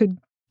listening could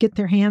get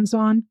their hands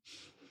on?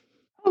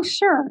 Oh,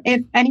 sure.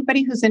 If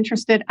anybody who's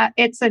interested,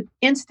 it's an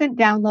instant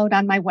download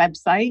on my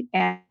website,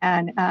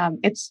 and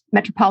it's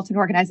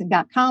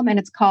metropolitanorganizing.com, and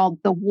it's called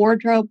the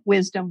Wardrobe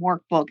Wisdom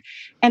Workbook.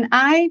 And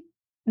I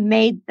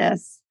made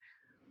this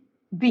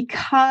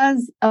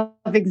because of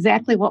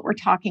exactly what we're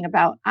talking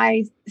about.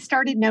 I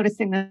started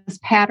noticing this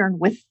pattern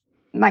with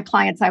my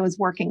clients I was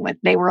working with.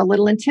 They were a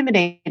little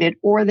intimidated,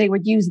 or they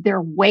would use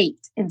their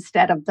weight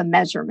instead of the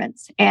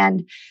measurements.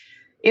 And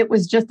it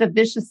was just a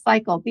vicious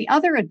cycle. The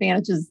other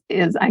advantage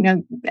is I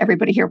know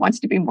everybody here wants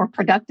to be more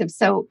productive.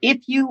 So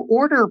if you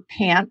order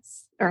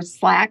pants or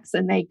slacks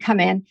and they come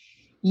in,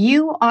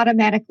 you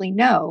automatically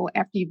know,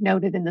 after you've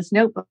noted in this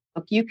notebook,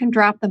 you can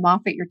drop them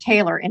off at your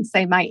tailor and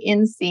say, my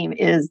inseam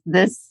is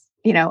this,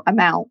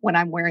 amount when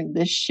I'm wearing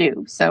this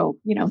shoe. So,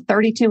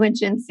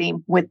 32-inch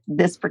inseam with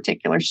this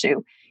particular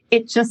shoe.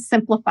 It just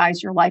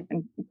simplifies your life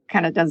and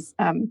kind of does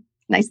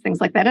nice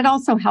things like that. It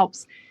also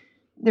helps.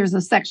 There's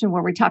a section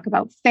where we talk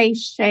about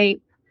face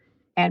shape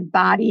and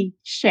body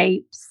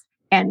shapes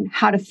and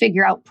how to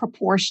figure out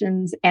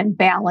proportions and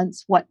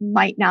balance what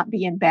might not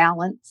be in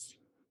balance,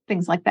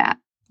 things like that.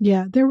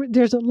 Yeah,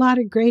 there's a lot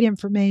of great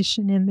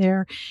information in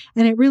there.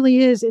 And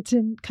it's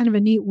in kind of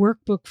a neat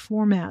workbook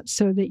format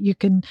so that you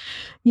can,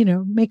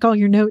 make all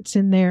your notes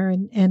in there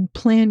and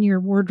plan your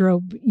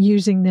wardrobe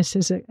using this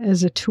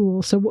as a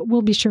tool. So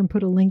we'll be sure and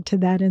put a link to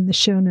that in the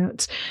show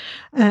notes.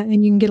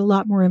 And you can get a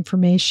lot more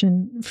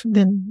information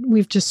than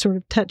we've just sort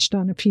of touched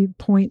on a few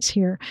points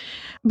here.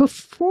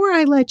 Before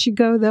I let you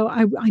go, though,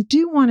 I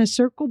do want to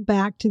circle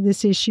back to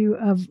this issue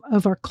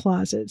of our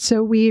closet.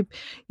 So we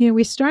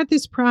start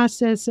this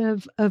process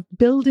of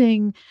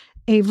building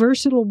a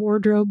versatile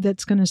wardrobe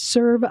that's going to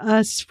serve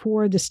us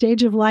for the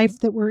stage of life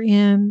that we're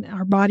in,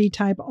 our body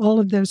type, all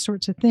of those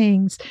sorts of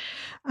things.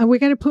 We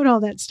got to put all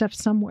that stuff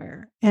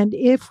somewhere. And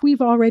if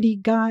we've already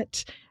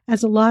got,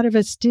 as a lot of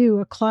us do,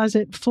 a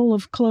closet full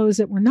of clothes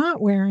that we're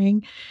not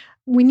wearing,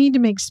 we need to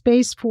make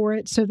space for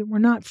it so that we're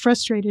not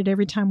frustrated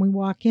every time we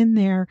walk in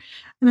there.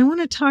 And I want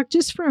to talk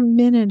just for a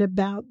minute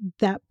about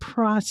that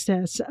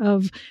process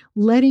of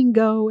letting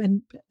go.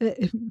 And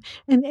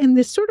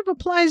this sort of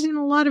applies in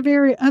a lot of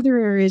other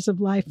areas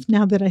of life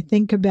now that I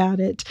think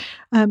about it,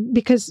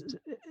 because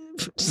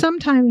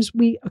sometimes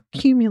we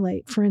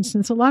accumulate, for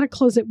instance, a lot of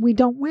clothes that we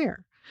don't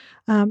wear.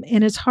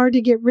 And it's hard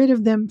to get rid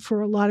of them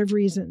for a lot of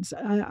reasons.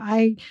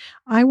 I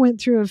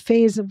went through a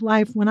phase of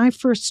life when I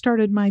first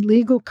started my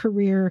legal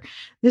career.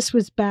 This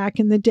was back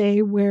in the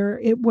day where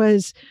it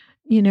was,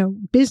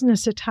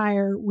 business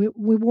attire. We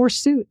wore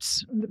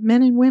suits.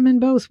 Men and women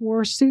both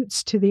wore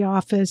suits to the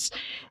office.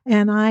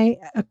 And I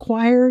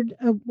acquired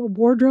a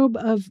wardrobe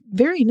of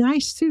very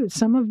nice suits.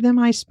 Some of them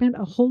I spent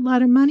a whole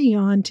lot of money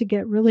on to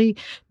get really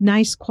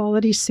nice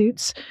quality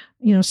suits,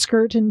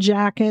 skirt and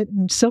jacket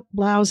and silk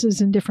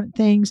blouses and different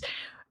things.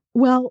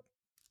 Well,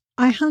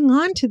 I hung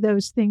on to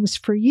those things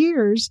for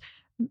years,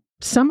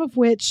 some of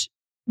which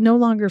no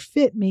longer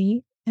fit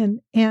me.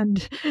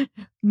 And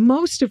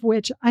most of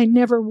which I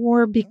never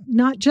wore,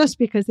 not just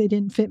because they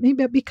didn't fit me,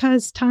 but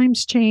because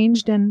times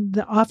changed and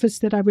the office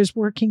that I was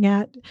working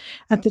at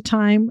the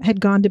time had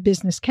gone to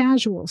business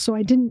casual. So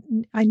I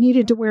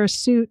needed to wear a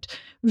suit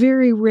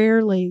very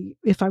rarely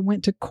if I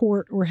went to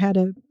court or had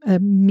a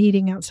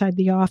meeting outside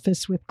the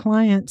office with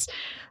clients.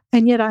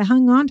 And yet I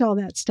hung on to all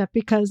that stuff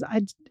because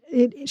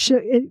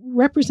it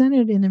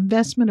represented an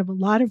investment of a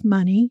lot of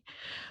money.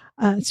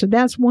 So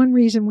that's one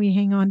reason we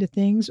hang on to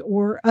things,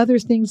 or other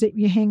things that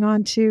you hang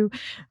on to.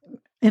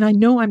 And I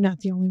know I'm not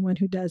the only one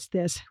who does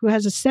this, who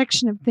has a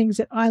section of things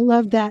that I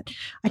love that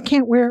I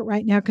can't wear it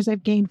right now because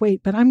I've gained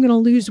weight, but I'm going to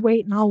lose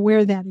weight and I'll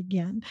wear that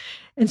again.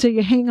 And so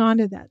you hang on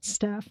to that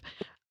stuff.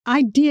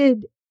 I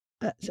did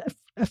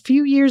a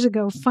few years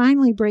ago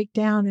finally break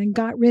down and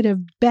got rid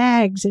of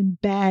bags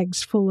and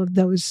bags full of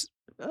those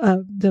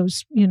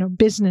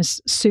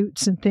business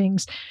suits and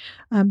things,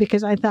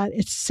 because I thought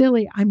it's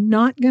silly. I'm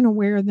not going to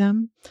wear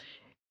them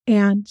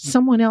and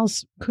someone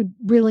else could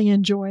really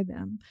enjoy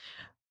them.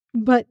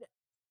 But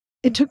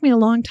it took me a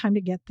long time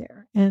to get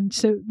there. And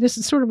so this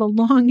is sort of a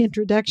long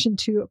introduction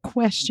to a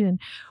question.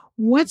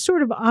 What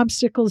sort of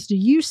obstacles do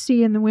you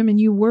see in the women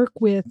you work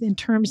with in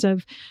terms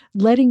of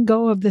letting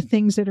go of the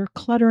things that are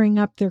cluttering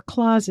up their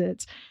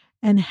closets?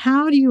 And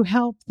how do you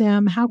help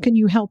them? How can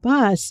you help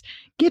us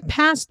get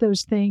past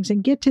those things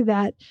and get to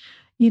that,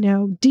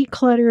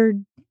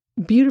 decluttered,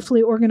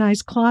 beautifully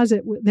organized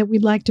closet that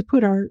we'd like to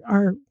put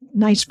our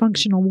nice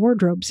functional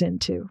wardrobes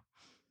into?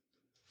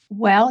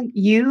 Well,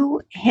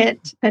 you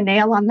hit the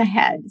nail on the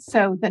head.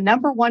 So the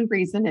number one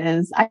reason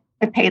is I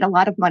paid a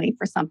lot of money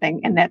for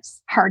something, and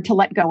that's hard to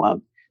let go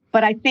of.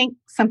 But I think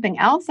something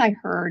else I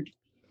heard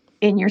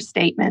in your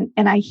statement,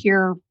 and I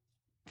hear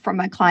from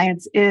my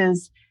clients,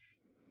 is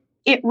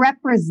it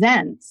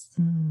represents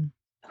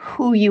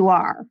who you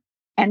are.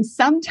 And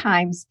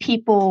sometimes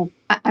people,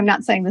 I'm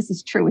not saying this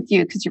is true with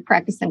you because you're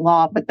practicing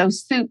law, but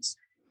those suits,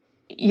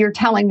 you're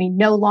telling me,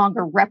 no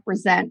longer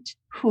represent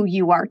who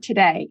you are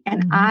today.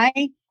 And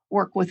I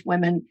work with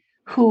women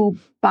who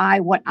buy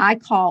what I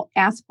call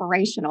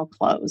aspirational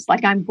clothes.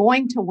 Like, I'm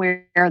going to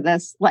wear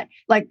this,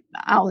 like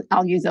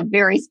I'll use a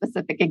very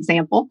specific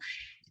example.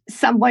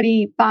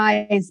 Somebody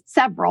buys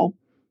several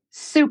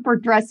super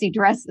dressy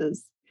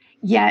dresses,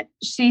 yet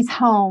she's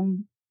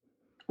home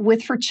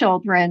with her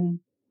children,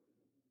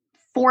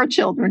 4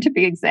 children to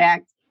be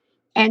exact.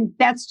 And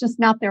that's just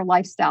not their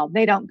lifestyle.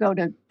 They don't go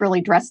to really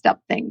dressed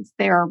up things.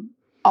 They're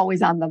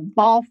always on the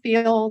ball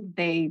field.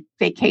 They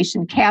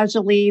vacation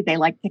casually. They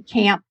like to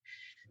camp.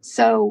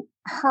 So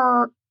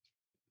her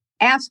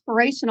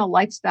aspirational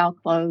lifestyle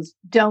clothes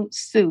don't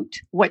suit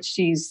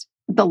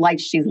the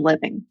life she's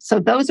living. So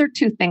those are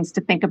 2 things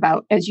to think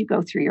about as you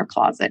go through your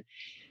closet.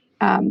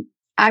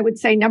 I would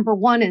say number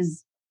 1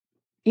 is,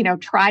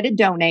 try to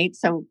donate.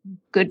 So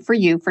good for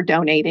you for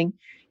donating,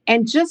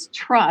 and just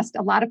trust.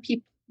 A lot of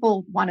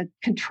people want to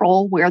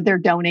control where they're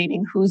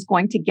donating, who's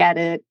going to get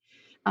it.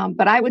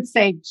 But I would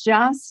say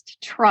just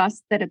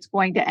trust that it's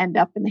going to end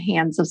up in the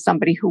hands of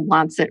somebody who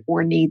wants it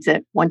or needs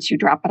it once you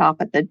drop it off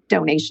at the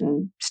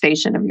donation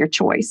station of your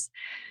choice.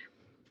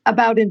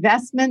 About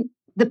investment,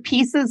 the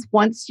pieces,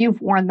 once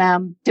you've worn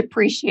them,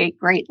 depreciate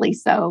greatly.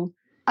 So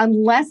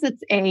unless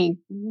it's a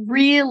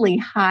really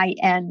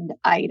high-end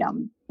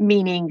item,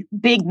 meaning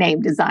big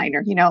name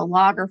designer,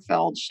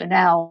 Lagerfeld,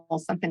 Chanel,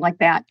 something like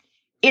that,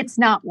 it's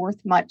not worth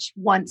much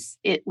once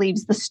it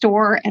leaves the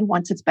store and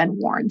once it's been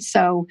worn.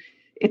 So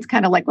it's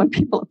kind of like when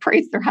people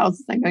appraise their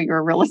houses. I know you're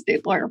a real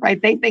estate lawyer,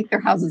 right? They think their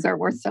houses are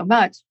worth so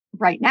much.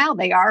 Right now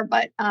they are,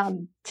 but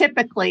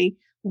typically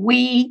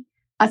we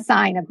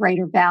assign a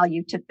greater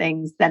value to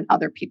things than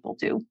other people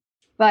do.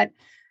 But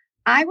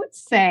I would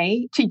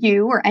say to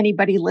you or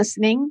anybody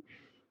listening,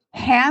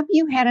 have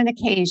you had an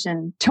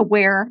occasion to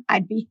wear,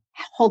 I'd be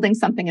holding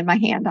something in my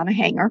hand on a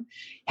hanger.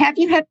 Have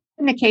you had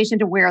an occasion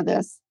to wear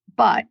this,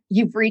 but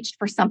you've reached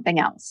for something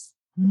else?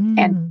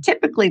 And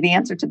typically the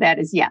answer to that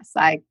is yes.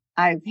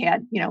 I've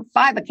had,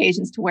 5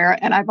 occasions to wear it,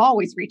 and I've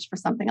always reached for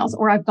something else,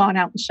 or I've gone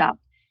out and shopped.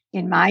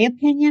 In my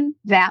opinion,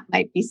 that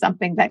might be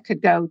something that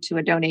could go to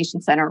a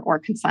donation center or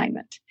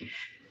consignment.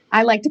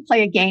 I like to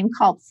play a game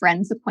called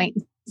Friends,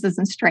 Acquaintances,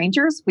 and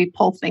Strangers. We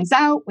pull things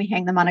out, we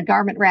hang them on a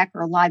garment rack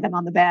or lie them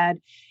on the bed.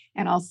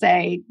 And I'll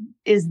say,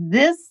 is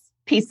this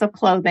piece of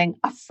clothing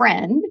a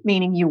friend,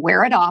 meaning you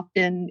wear it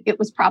often? It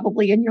was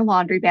probably in your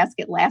laundry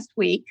basket last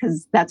week,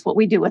 because that's what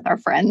we do with our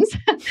friends.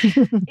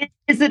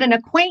 Is it an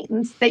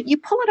acquaintance that you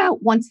pull it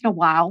out once in a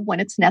while when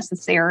it's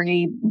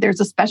necessary? There's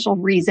a special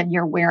reason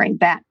you're wearing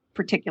that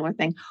particular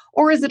thing.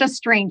 Or is it a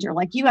stranger?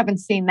 Like, you haven't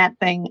seen that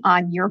thing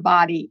on your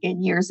body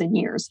in years and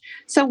years.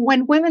 So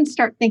when women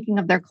start thinking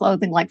of their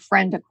clothing like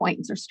friend,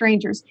 acquaintance, or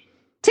strangers,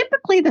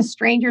 typically the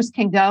strangers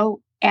can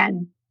go,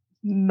 and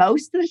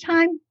most of the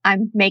time,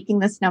 I'm making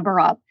this number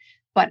up,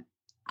 but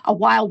a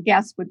wild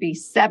guess would be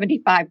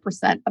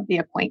 75% of the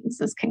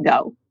acquaintances can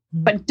go.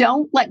 But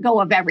don't let go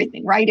of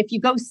everything, right? If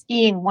you go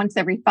skiing once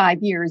every 5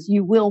 years,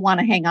 you will want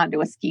to hang on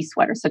to a ski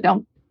sweater. So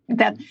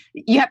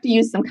you have to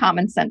use some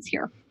common sense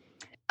here.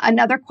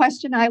 Another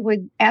question I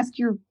would ask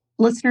your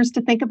listeners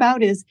to think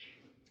about is,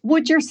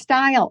 would your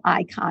style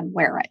icon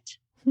wear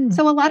it?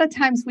 So a lot of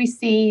times we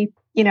see,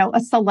 a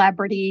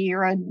celebrity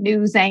or a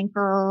news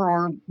anchor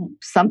or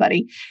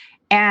somebody,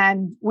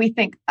 and we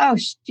think, oh,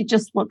 she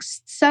just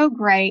looks so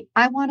great.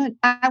 I want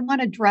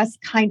to dress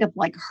kind of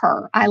like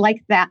her. I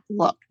like that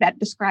look. That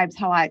describes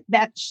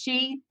that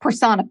she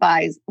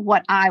personifies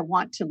what I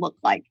want to look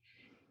like.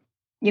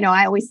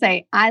 I always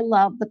say, I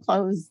love the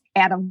clothes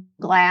Adam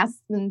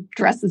Glassman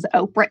dresses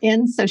Oprah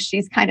in. So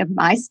she's kind of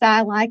my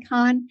style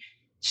icon.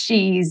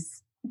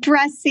 She's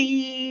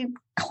dressy,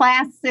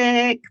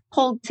 classic,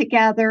 pulled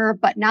together,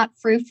 but not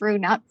frou-frou,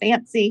 not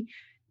fancy.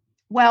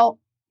 Well,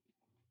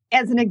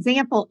 as an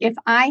example, if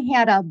I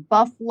had a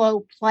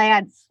buffalo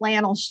plaid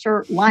flannel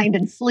shirt lined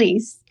in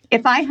fleece,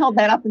 if I held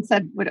that up and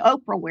said, would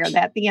Oprah wear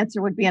that? The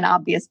answer would be an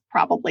obvious,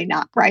 probably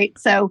not, right?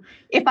 So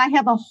if I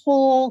have a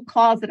whole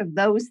closet of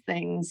those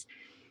things,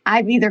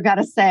 I've either got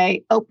to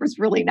say, Oprah's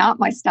really not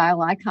my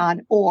style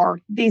icon, or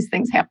these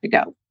things have to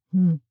go.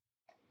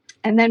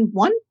 And then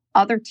one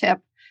other tip,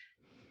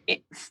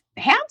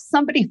 have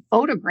somebody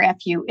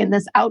photograph you in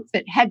this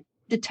outfit head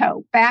to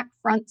toe, back,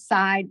 front,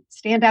 side,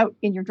 stand out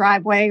in your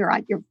driveway or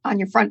on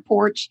your front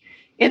porch,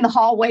 in the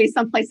hallway,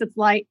 someplace it's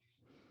light.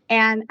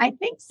 And I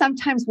think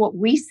sometimes what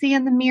we see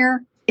in the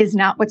mirror is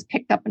not what's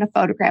picked up in a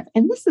photograph.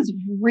 And this is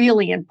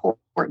really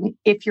important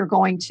if you're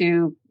going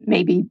to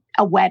maybe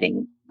a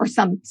wedding or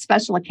some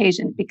special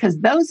occasion, because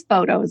those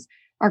photos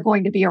are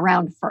going to be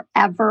around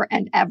forever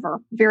and ever,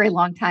 very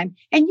long time.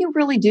 And you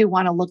really do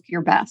want to look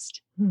your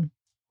best.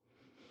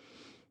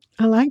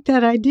 I like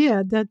that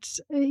idea. That's,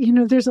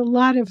 there's a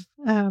lot of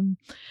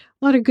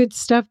good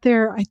stuff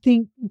there. I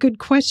think good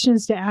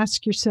questions to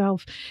ask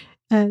yourself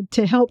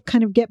to help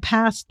kind of get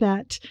past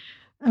that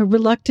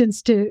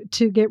reluctance to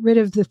get rid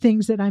of the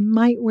things that I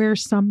might wear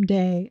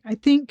someday. I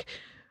think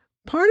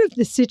part of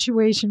the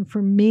situation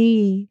for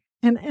me,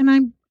 and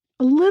I'm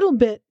a little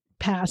bit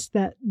past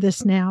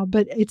this now,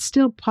 but it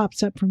still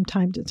pops up from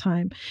time to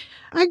time.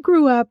 I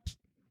grew up,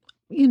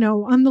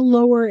 on the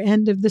lower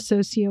end of the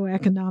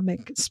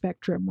socioeconomic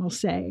spectrum, we'll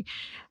say.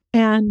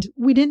 And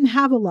we didn't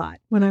have a lot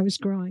when I was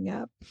growing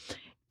up.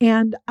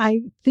 And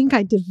I think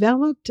I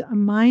developed a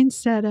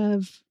mindset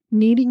of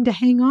needing to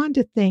hang on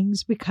to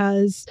things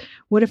because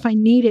what if I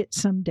need it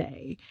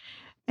someday?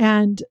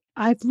 And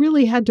I've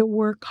really had to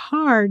work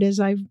hard as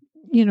I've,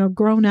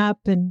 grown up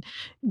and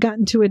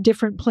gotten to a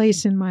different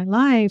place in my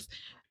life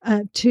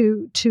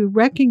to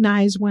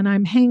recognize when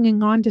I'm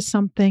hanging on to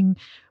something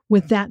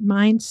with that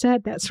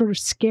mindset, that sort of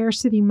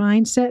scarcity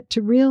mindset,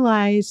 to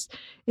realize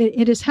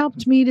it has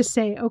helped me to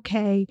say,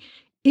 okay,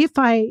 if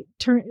I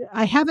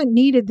haven't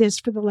needed this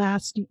for the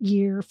last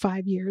year,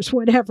 5 years,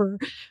 whatever,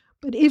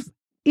 but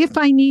if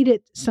I need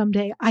it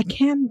someday, I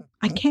can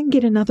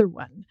get another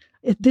one.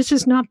 If this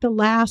is not the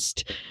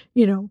last,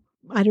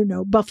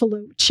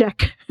 buffalo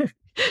check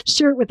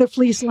shirt with a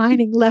fleece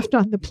lining left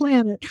on the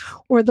planet,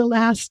 or the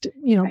last,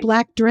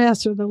 black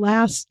dress, or the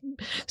last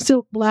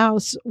silk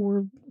blouse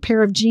or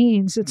pair of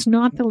jeans. It's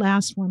not the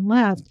last one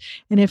left.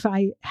 And if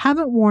I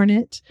haven't worn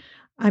it,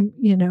 I'm,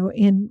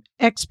 in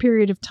X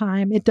period of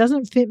time, it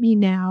doesn't fit me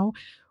now.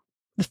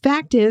 The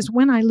fact is,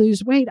 when I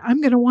lose weight, I'm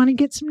going to want to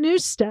get some new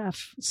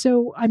stuff.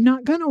 So I'm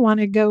not going to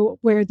want to go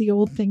wear the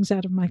old things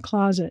out of my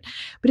closet.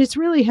 But it's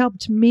really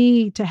helped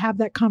me to have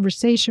that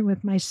conversation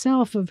with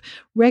myself of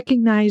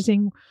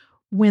recognizing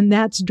when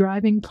that's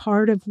driving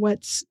part of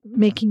what's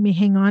making me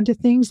hang on to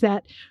things,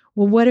 that,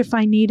 well, what if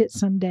I need it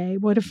someday?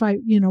 What if I,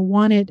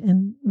 want it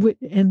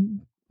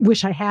and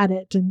wish I had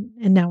it and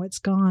now it's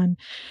gone?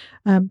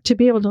 To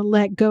be able to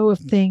let go of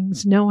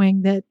things,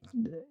 knowing that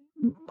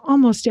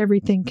almost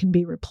everything can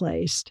be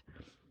replaced.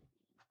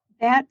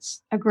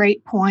 That's a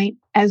great point,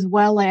 as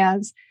well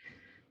as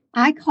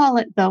I call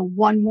it the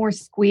one more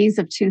squeeze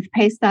of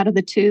toothpaste out of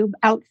the tube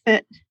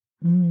outfit.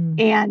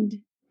 And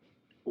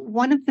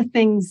one of the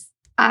things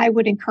I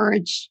would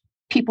encourage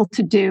people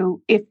to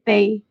do if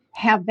they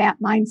have that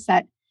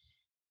mindset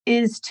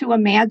is to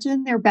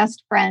imagine their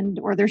best friend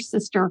or their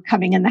sister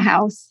coming in the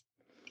house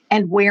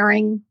and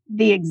wearing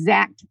the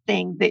exact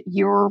thing that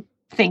you're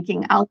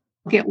thinking, I'll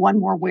get one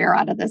more wear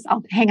out of this.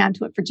 I'll hang on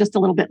to it for just a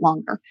little bit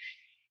longer.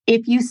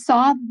 If you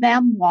saw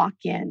them walk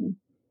in,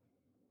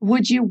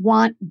 would you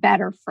want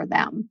better for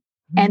them?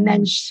 And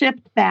then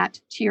shift that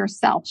to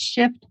yourself,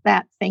 shift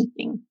that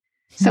thinking.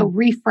 So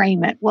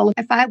reframe it. Well,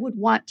 if I would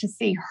want to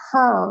see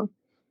her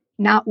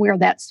not wear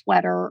that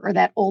sweater or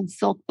that old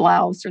silk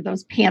blouse or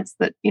those pants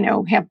that,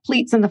 have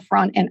pleats in the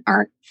front and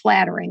aren't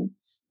flattering,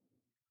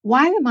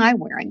 why am I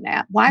wearing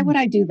that? Why would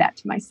I do that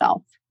to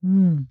myself?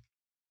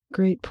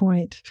 Great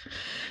point.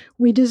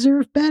 We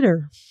deserve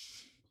better.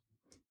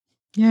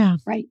 Yeah.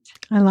 Right.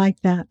 I like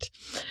that.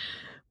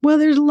 Well,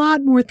 there's a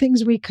lot more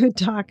things we could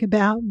talk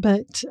about,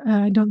 but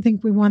I don't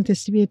think we want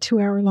this to be a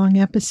 2-hour-long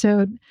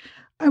episode.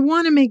 I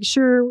want to make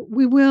sure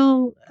we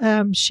will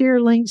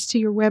share links to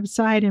your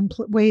website and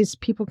ways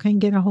people can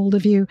get a hold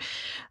of you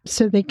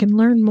so they can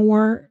learn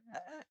more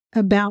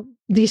about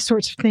these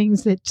sorts of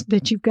things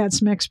that you've got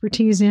some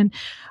expertise in.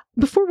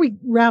 Before we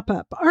wrap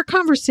up, our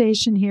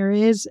conversation here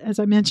is, as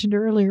I mentioned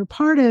earlier,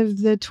 part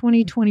of the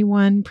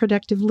 2021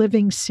 Productive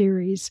Living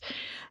series.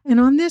 And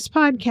on this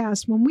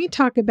podcast, when we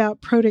talk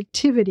about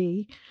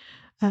productivity,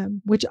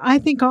 which I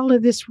think all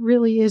of this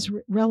really is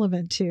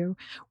relevant to,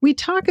 we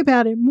talk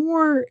about it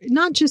more,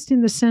 not just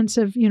in the sense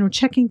of,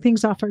 checking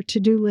things off our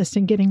to-do list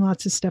and getting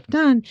lots of stuff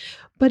done,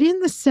 but in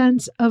the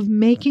sense of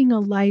making a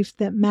life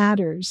that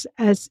matters,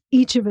 as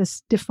each of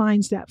us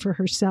defines that for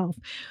herself.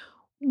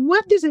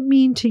 What does it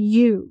mean to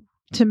you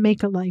to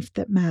make a life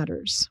that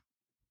matters?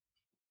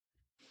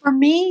 For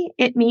me,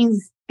 it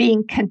means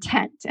being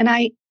content. And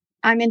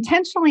I'm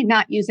intentionally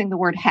not using the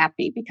word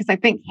happy because I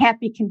think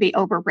happy can be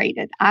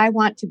overrated. I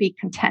want to be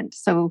content.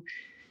 So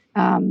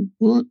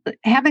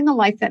having a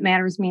life that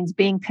matters means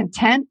being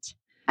content.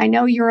 I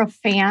know you're a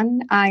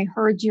fan. I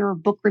heard your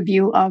book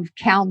review of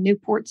Cal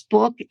Newport's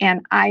book,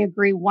 and I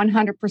agree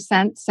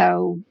 100%.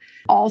 So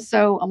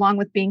also, along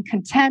with being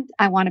content,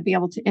 I want to be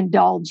able to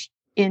indulge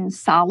in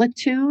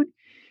solitude.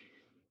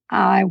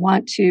 I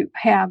want to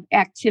have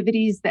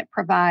activities that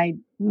provide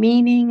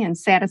meaning and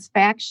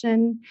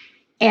satisfaction.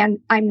 And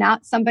I'm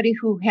not somebody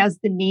who has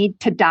the need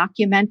to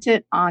document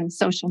it on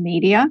social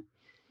media.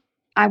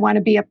 I want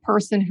to be a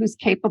person who's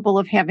capable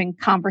of having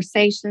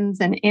conversations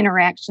and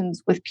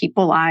interactions with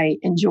people I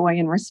enjoy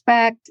and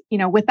respect,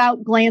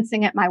 without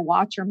glancing at my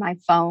watch or my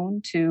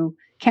phone, to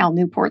Cal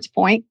Newport's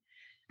point.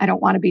 I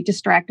don't want to be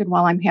distracted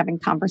while I'm having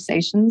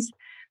conversations.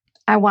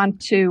 I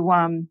want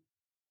to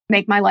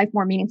make my life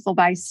more meaningful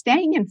by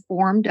staying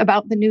informed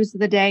about the news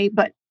of the day,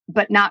 but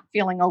not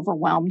feeling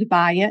overwhelmed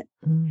by it,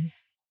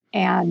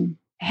 and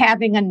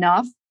having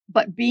enough,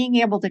 but being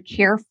able to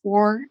care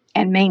for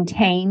and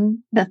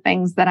maintain the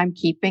things that I'm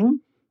keeping,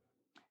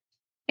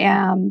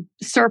 and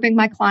serving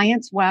my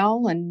clients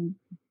well, and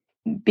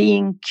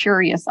being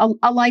curious.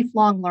 A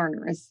lifelong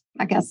learner is,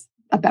 I guess,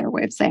 a better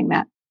way of saying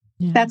that.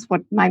 Yeah. That's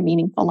what my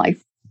meaningful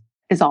life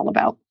is all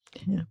about.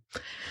 Yeah,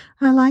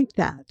 I like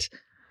that.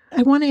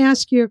 I want to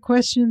ask you a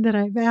question that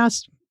I've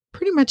asked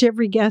pretty much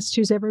every guest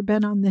who's ever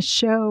been on this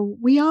show.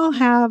 We all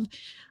have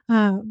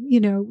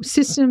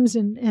systems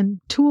and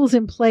tools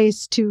in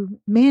place to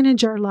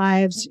manage our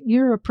lives.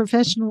 You're a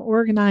professional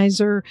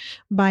organizer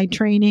by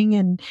training,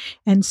 and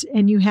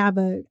you have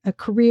a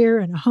career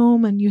and a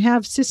home, and you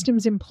have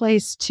systems in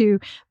place to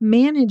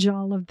manage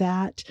all of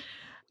that.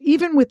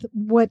 Even with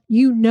what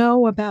you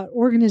know about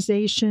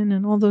organization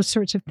and all those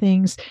sorts of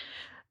things,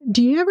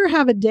 do you ever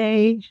have a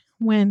day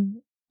when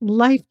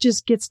life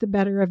just gets the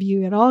better of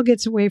you, it all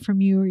gets away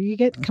from you, or you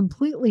get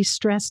completely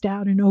stressed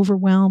out and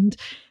overwhelmed?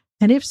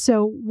 And if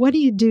so, what do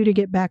you do to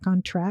get back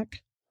on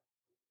track?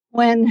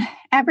 When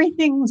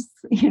everything's,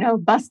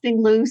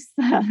 busting loose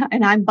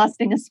and I'm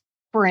busting a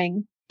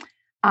spring,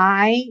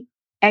 I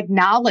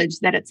acknowledge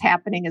that it's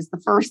happening is the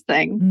first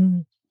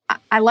thing.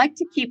 I like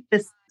to keep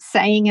this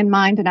saying in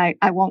mind, and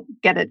I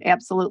won't get it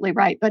absolutely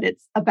right, but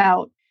it's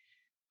about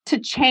to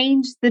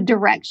change the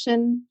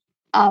direction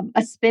of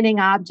a spinning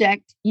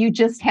object, you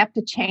just have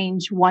to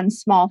change one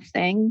small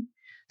thing.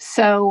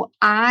 So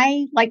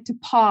I like to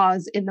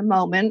pause in the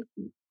moment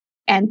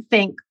and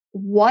think,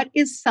 what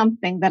is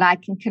something that I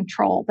can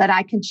control, that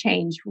I can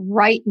change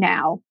right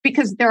now?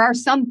 Because there are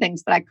some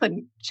things that I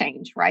couldn't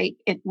change, right?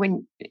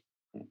 When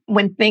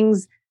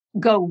things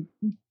go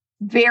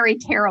very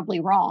terribly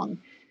wrong.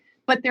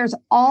 But there's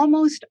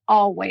almost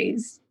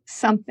always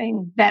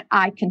something that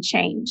I can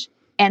change.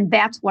 And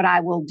that's what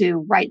I will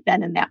do right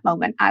then in that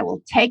moment. I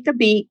will take a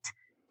beat.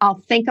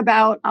 I'll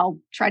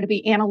try to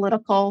be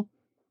analytical,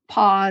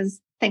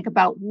 pause, think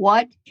about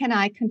what can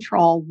I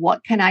control?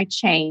 What can I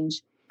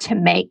change to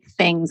make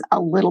things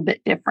a little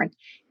bit different?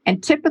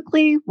 And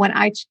typically when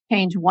I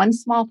change one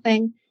small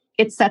thing,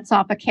 it sets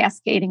off a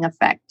cascading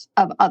effect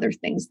of other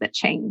things that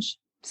change.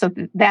 So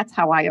that's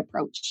how I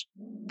approach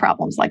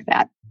problems like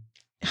that.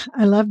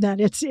 I love that.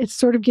 It's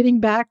sort of getting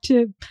back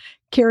to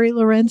Carrie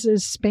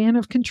Lorenz's span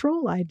of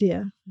control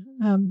idea.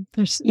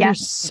 There's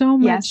so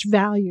much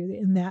value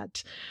in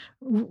that,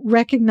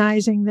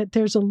 recognizing that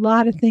there's a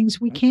lot of things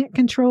we can't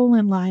control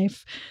in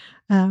life,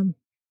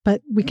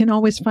 but we can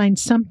always find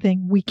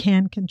something we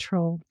can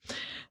control.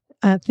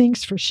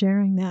 Thanks for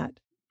sharing that.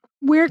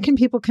 Where can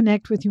people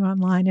connect with you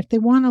online if they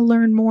want to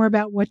learn more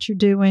about what you're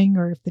doing,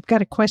 or if they've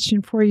got a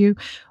question for you?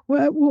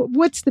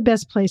 What's the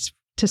best place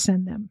to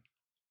send them?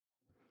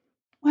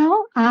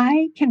 Well,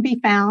 I can be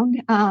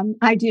found.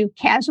 I do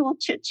casual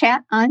chit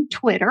chat on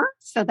Twitter.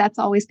 So that's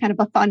always kind of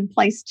a fun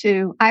place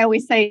I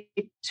always say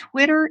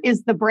Twitter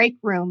is the break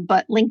room,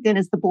 but LinkedIn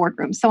is the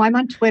boardroom. So I'm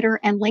on Twitter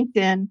and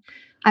LinkedIn.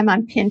 I'm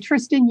on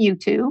Pinterest and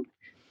YouTube.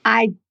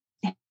 I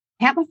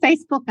have a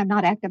Facebook. I'm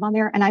not active on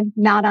there. And I'm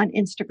not on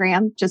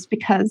Instagram just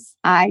because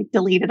I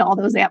deleted all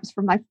those apps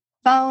from my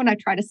phone. I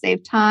try to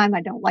save time.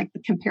 I don't like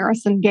the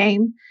comparison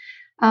game.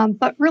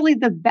 But really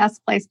the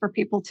best place for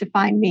people to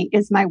find me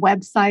is my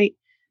website.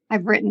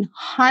 I've written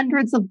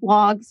hundreds of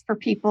blogs for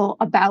people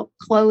about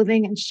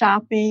clothing and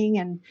shopping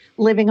and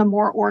living a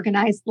more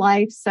organized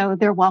life. So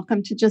they're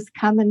welcome to just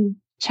come and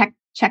check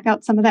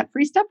out some of that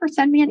free stuff or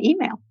send me an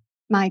email.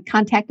 My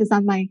contact is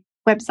on my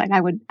website.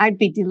 I'd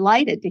be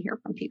delighted to hear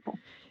from people.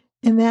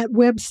 And that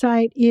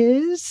website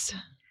is?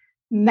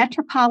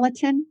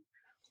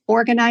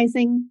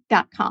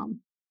 metropolitanorganizing.com.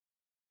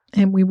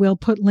 And we will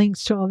put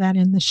links to all that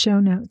in the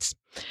show notes.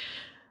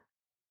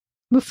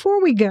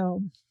 Before we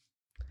go,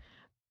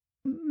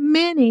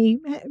 many,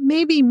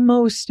 maybe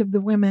most of the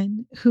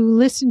women who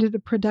listen to the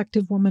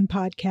Productive Woman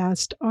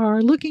podcast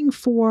are looking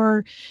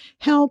for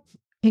help,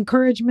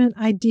 encouragement,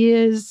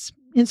 ideas,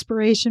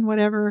 inspiration,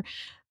 whatever,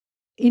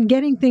 in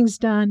getting things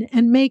done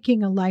and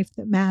making a life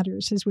that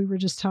matters, as we were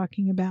just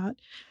talking about.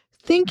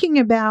 Thinking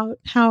about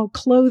how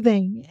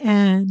clothing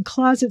and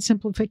closet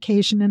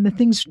simplification and the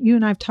things you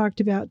and I've talked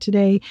about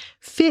today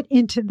fit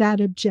into that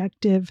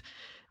objective.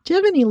 Do you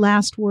have any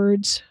last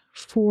words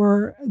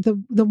for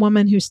the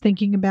woman who's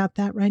thinking about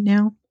that right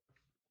now?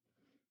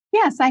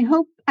 Yes, I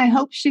hope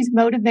she's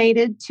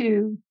motivated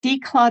to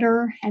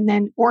declutter and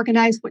then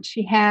organize what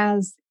she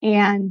has.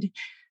 And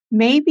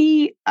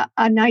maybe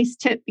a nice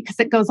tip, because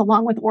it goes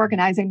along with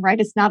organizing,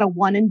 right? It's not a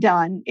one and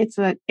done. It's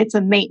a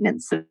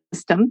maintenance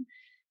system.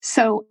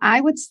 So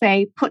I would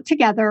say put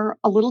together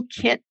a little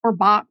kit or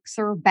box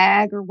or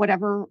bag or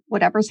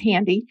whatever's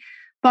handy,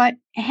 but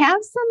have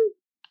some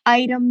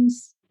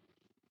items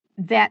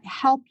that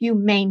help you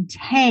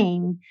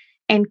maintain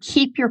and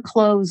keep your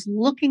clothes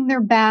looking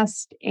their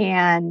best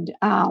and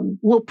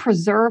will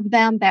preserve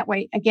them. That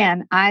way,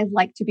 again, I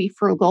like to be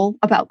frugal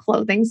about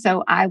clothing.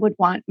 So I would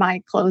want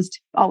my clothes to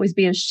always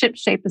be as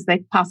shipshape as they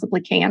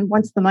possibly can.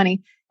 Once the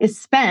money is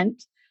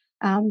spent,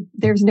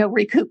 there's no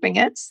recouping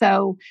it.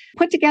 So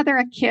put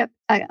together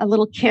a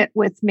little kit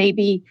with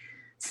maybe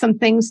some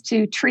things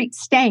to treat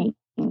stains.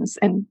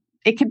 And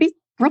it could be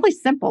really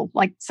simple,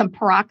 like some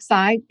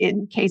peroxide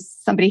in case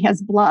somebody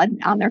has blood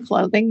on their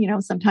clothing. You know,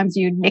 sometimes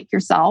you nick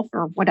yourself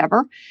or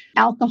whatever.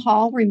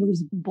 Alcohol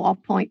removes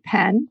ballpoint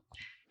pen.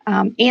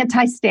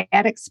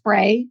 Anti-static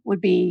spray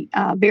would be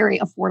very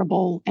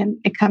affordable, and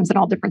it comes in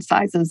all different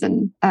sizes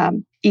and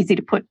easy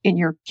to put in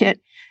your kit.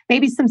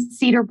 Maybe some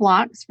cedar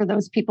blocks for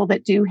those people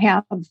that do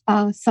have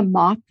some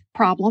moth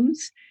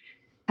problems.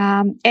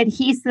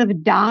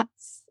 Adhesive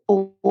dots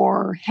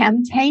or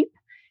hem tape.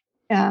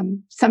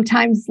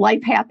 Sometimes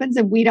life happens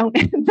and we don't,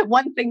 the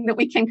one thing that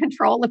we can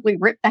control if we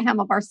rip the hem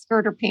of our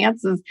skirt or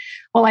pants is,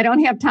 well, I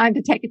don't have time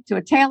to take it to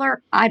a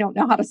tailor. I don't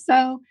know how to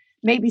sew.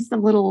 Maybe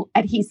some little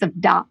adhesive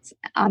dots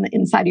on the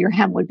inside of your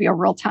hem would be a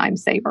real time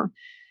saver.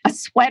 A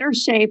sweater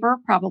shaver,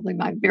 probably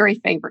my very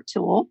favorite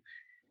tool.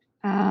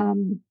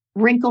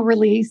 Wrinkle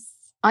release,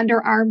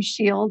 underarm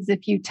shields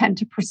if you tend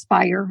to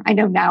perspire. I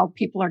know now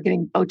people are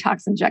getting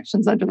Botox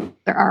injections under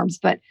their arms,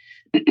 but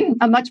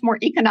a much more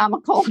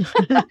economical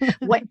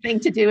thing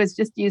to do is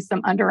just use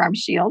some underarm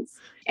shields.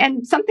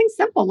 And something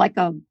simple like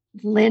a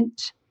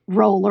lint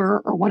roller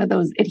or one of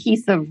those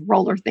adhesive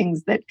roller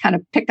things that kind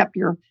of pick up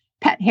your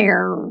pet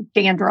hair or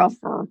dandruff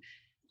or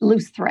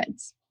loose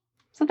threads.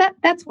 So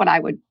that's what I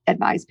would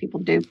advise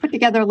people do. Put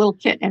together a little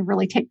kit and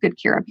really take good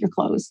care of your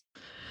clothes.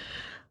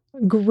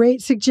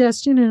 Great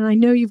suggestion. And I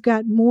know you've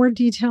got more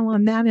detail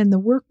on that in the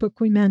workbook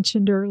we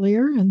mentioned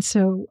earlier. And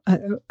so,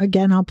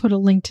 again, I'll put a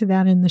link to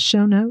that in the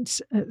show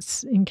notes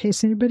in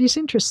case anybody's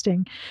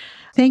interested.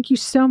 Thank you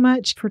so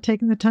much for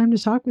taking the time to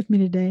talk with me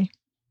today.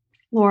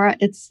 Laura,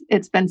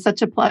 it's been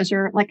such a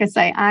pleasure. Like I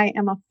say, I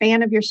am a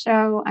fan of your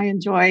show. I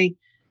enjoy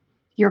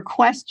your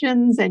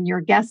questions and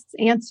your guests'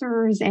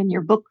 answers and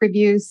your book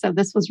reviews. So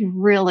this was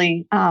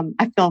really,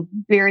 I feel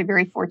very,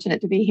 very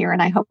fortunate to be here.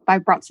 And I hope I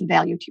brought some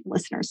value to your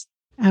listeners.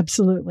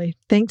 Absolutely.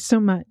 Thanks so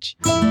much.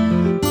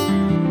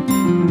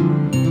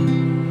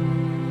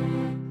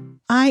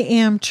 I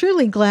am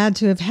truly glad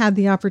to have had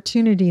the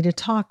opportunity to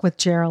talk with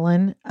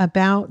Geralin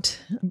about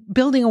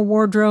building a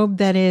wardrobe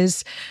that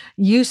is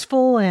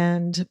useful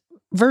and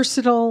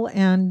versatile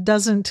and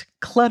doesn't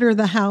clutter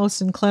the house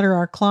and clutter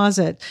our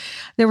closet.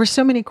 There were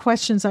so many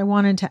questions I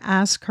wanted to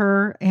ask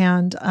her,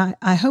 and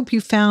I hope you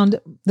found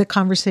the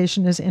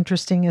conversation as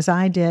interesting as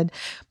I did.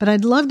 But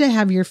I'd love to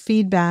have your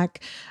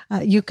feedback.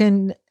 You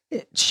can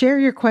share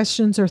your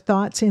questions or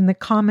thoughts in the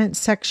comments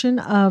section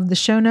of the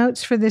show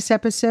notes for this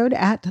episode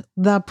at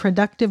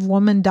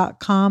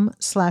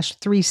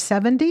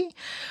theproductivewoman.com/370,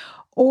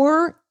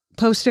 or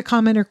post a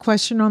comment or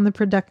question on the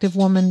Productive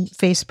Woman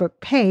Facebook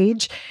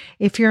page.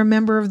 If you're a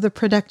member of the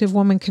Productive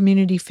Woman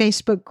Community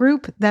Facebook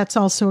group, that's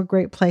also a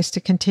great place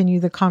to continue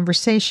the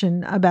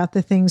conversation about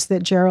the things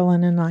that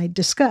Geralin and I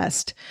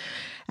discussed.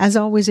 As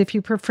always, if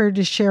you prefer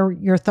to share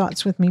your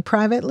thoughts with me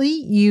privately,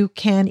 you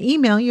can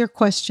email your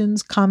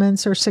questions,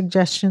 comments, or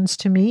suggestions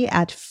to me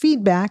at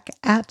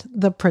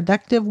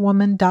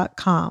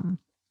feedback@theproductivewoman.com.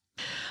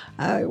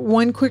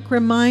 One quick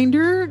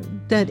reminder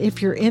that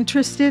if you're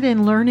interested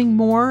in learning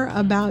more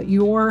about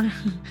your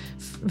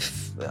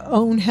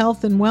own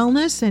health and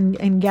wellness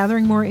and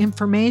gathering more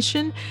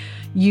information,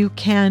 you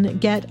can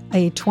get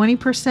a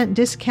 20%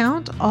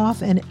 discount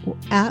off an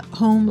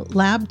at-home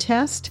lab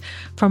test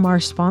from our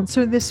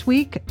sponsor this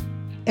week,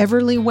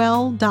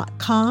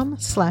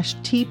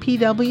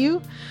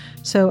 everlywell.com/TPW.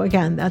 So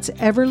again, that's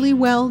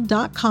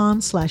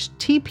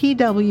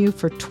everlywell.com/TPW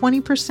for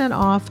 20%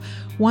 off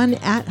one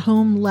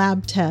at-home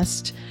lab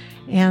test.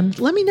 And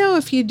let me know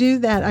if you do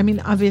that. I mean,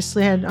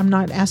 obviously, I'm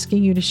not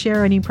asking you to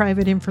share any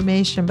private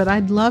information, but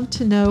I'd love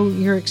to know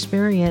your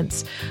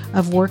experience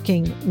of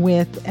working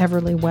with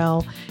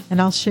Everlywell,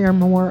 and I'll share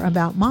more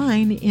about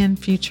mine in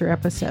future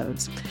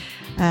episodes.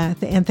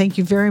 And thank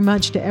you very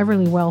much to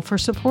Everlywell for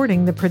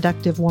supporting the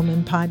Productive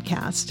Woman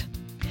podcast.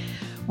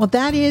 Well,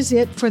 that is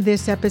it for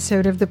this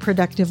episode of The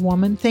Productive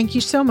Woman. Thank you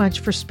so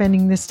much for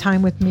spending this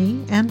time with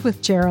me and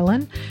with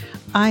Geralin.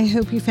 I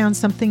hope you found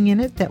something in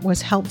it that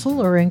was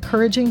helpful or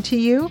encouraging to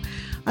you.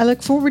 I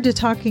look forward to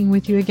talking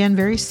with you again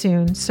very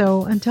soon.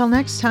 So until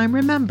next time,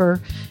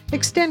 remember,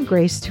 extend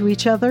grace to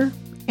each other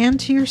and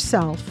to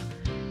yourself,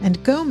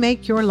 and go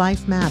make your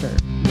life matter.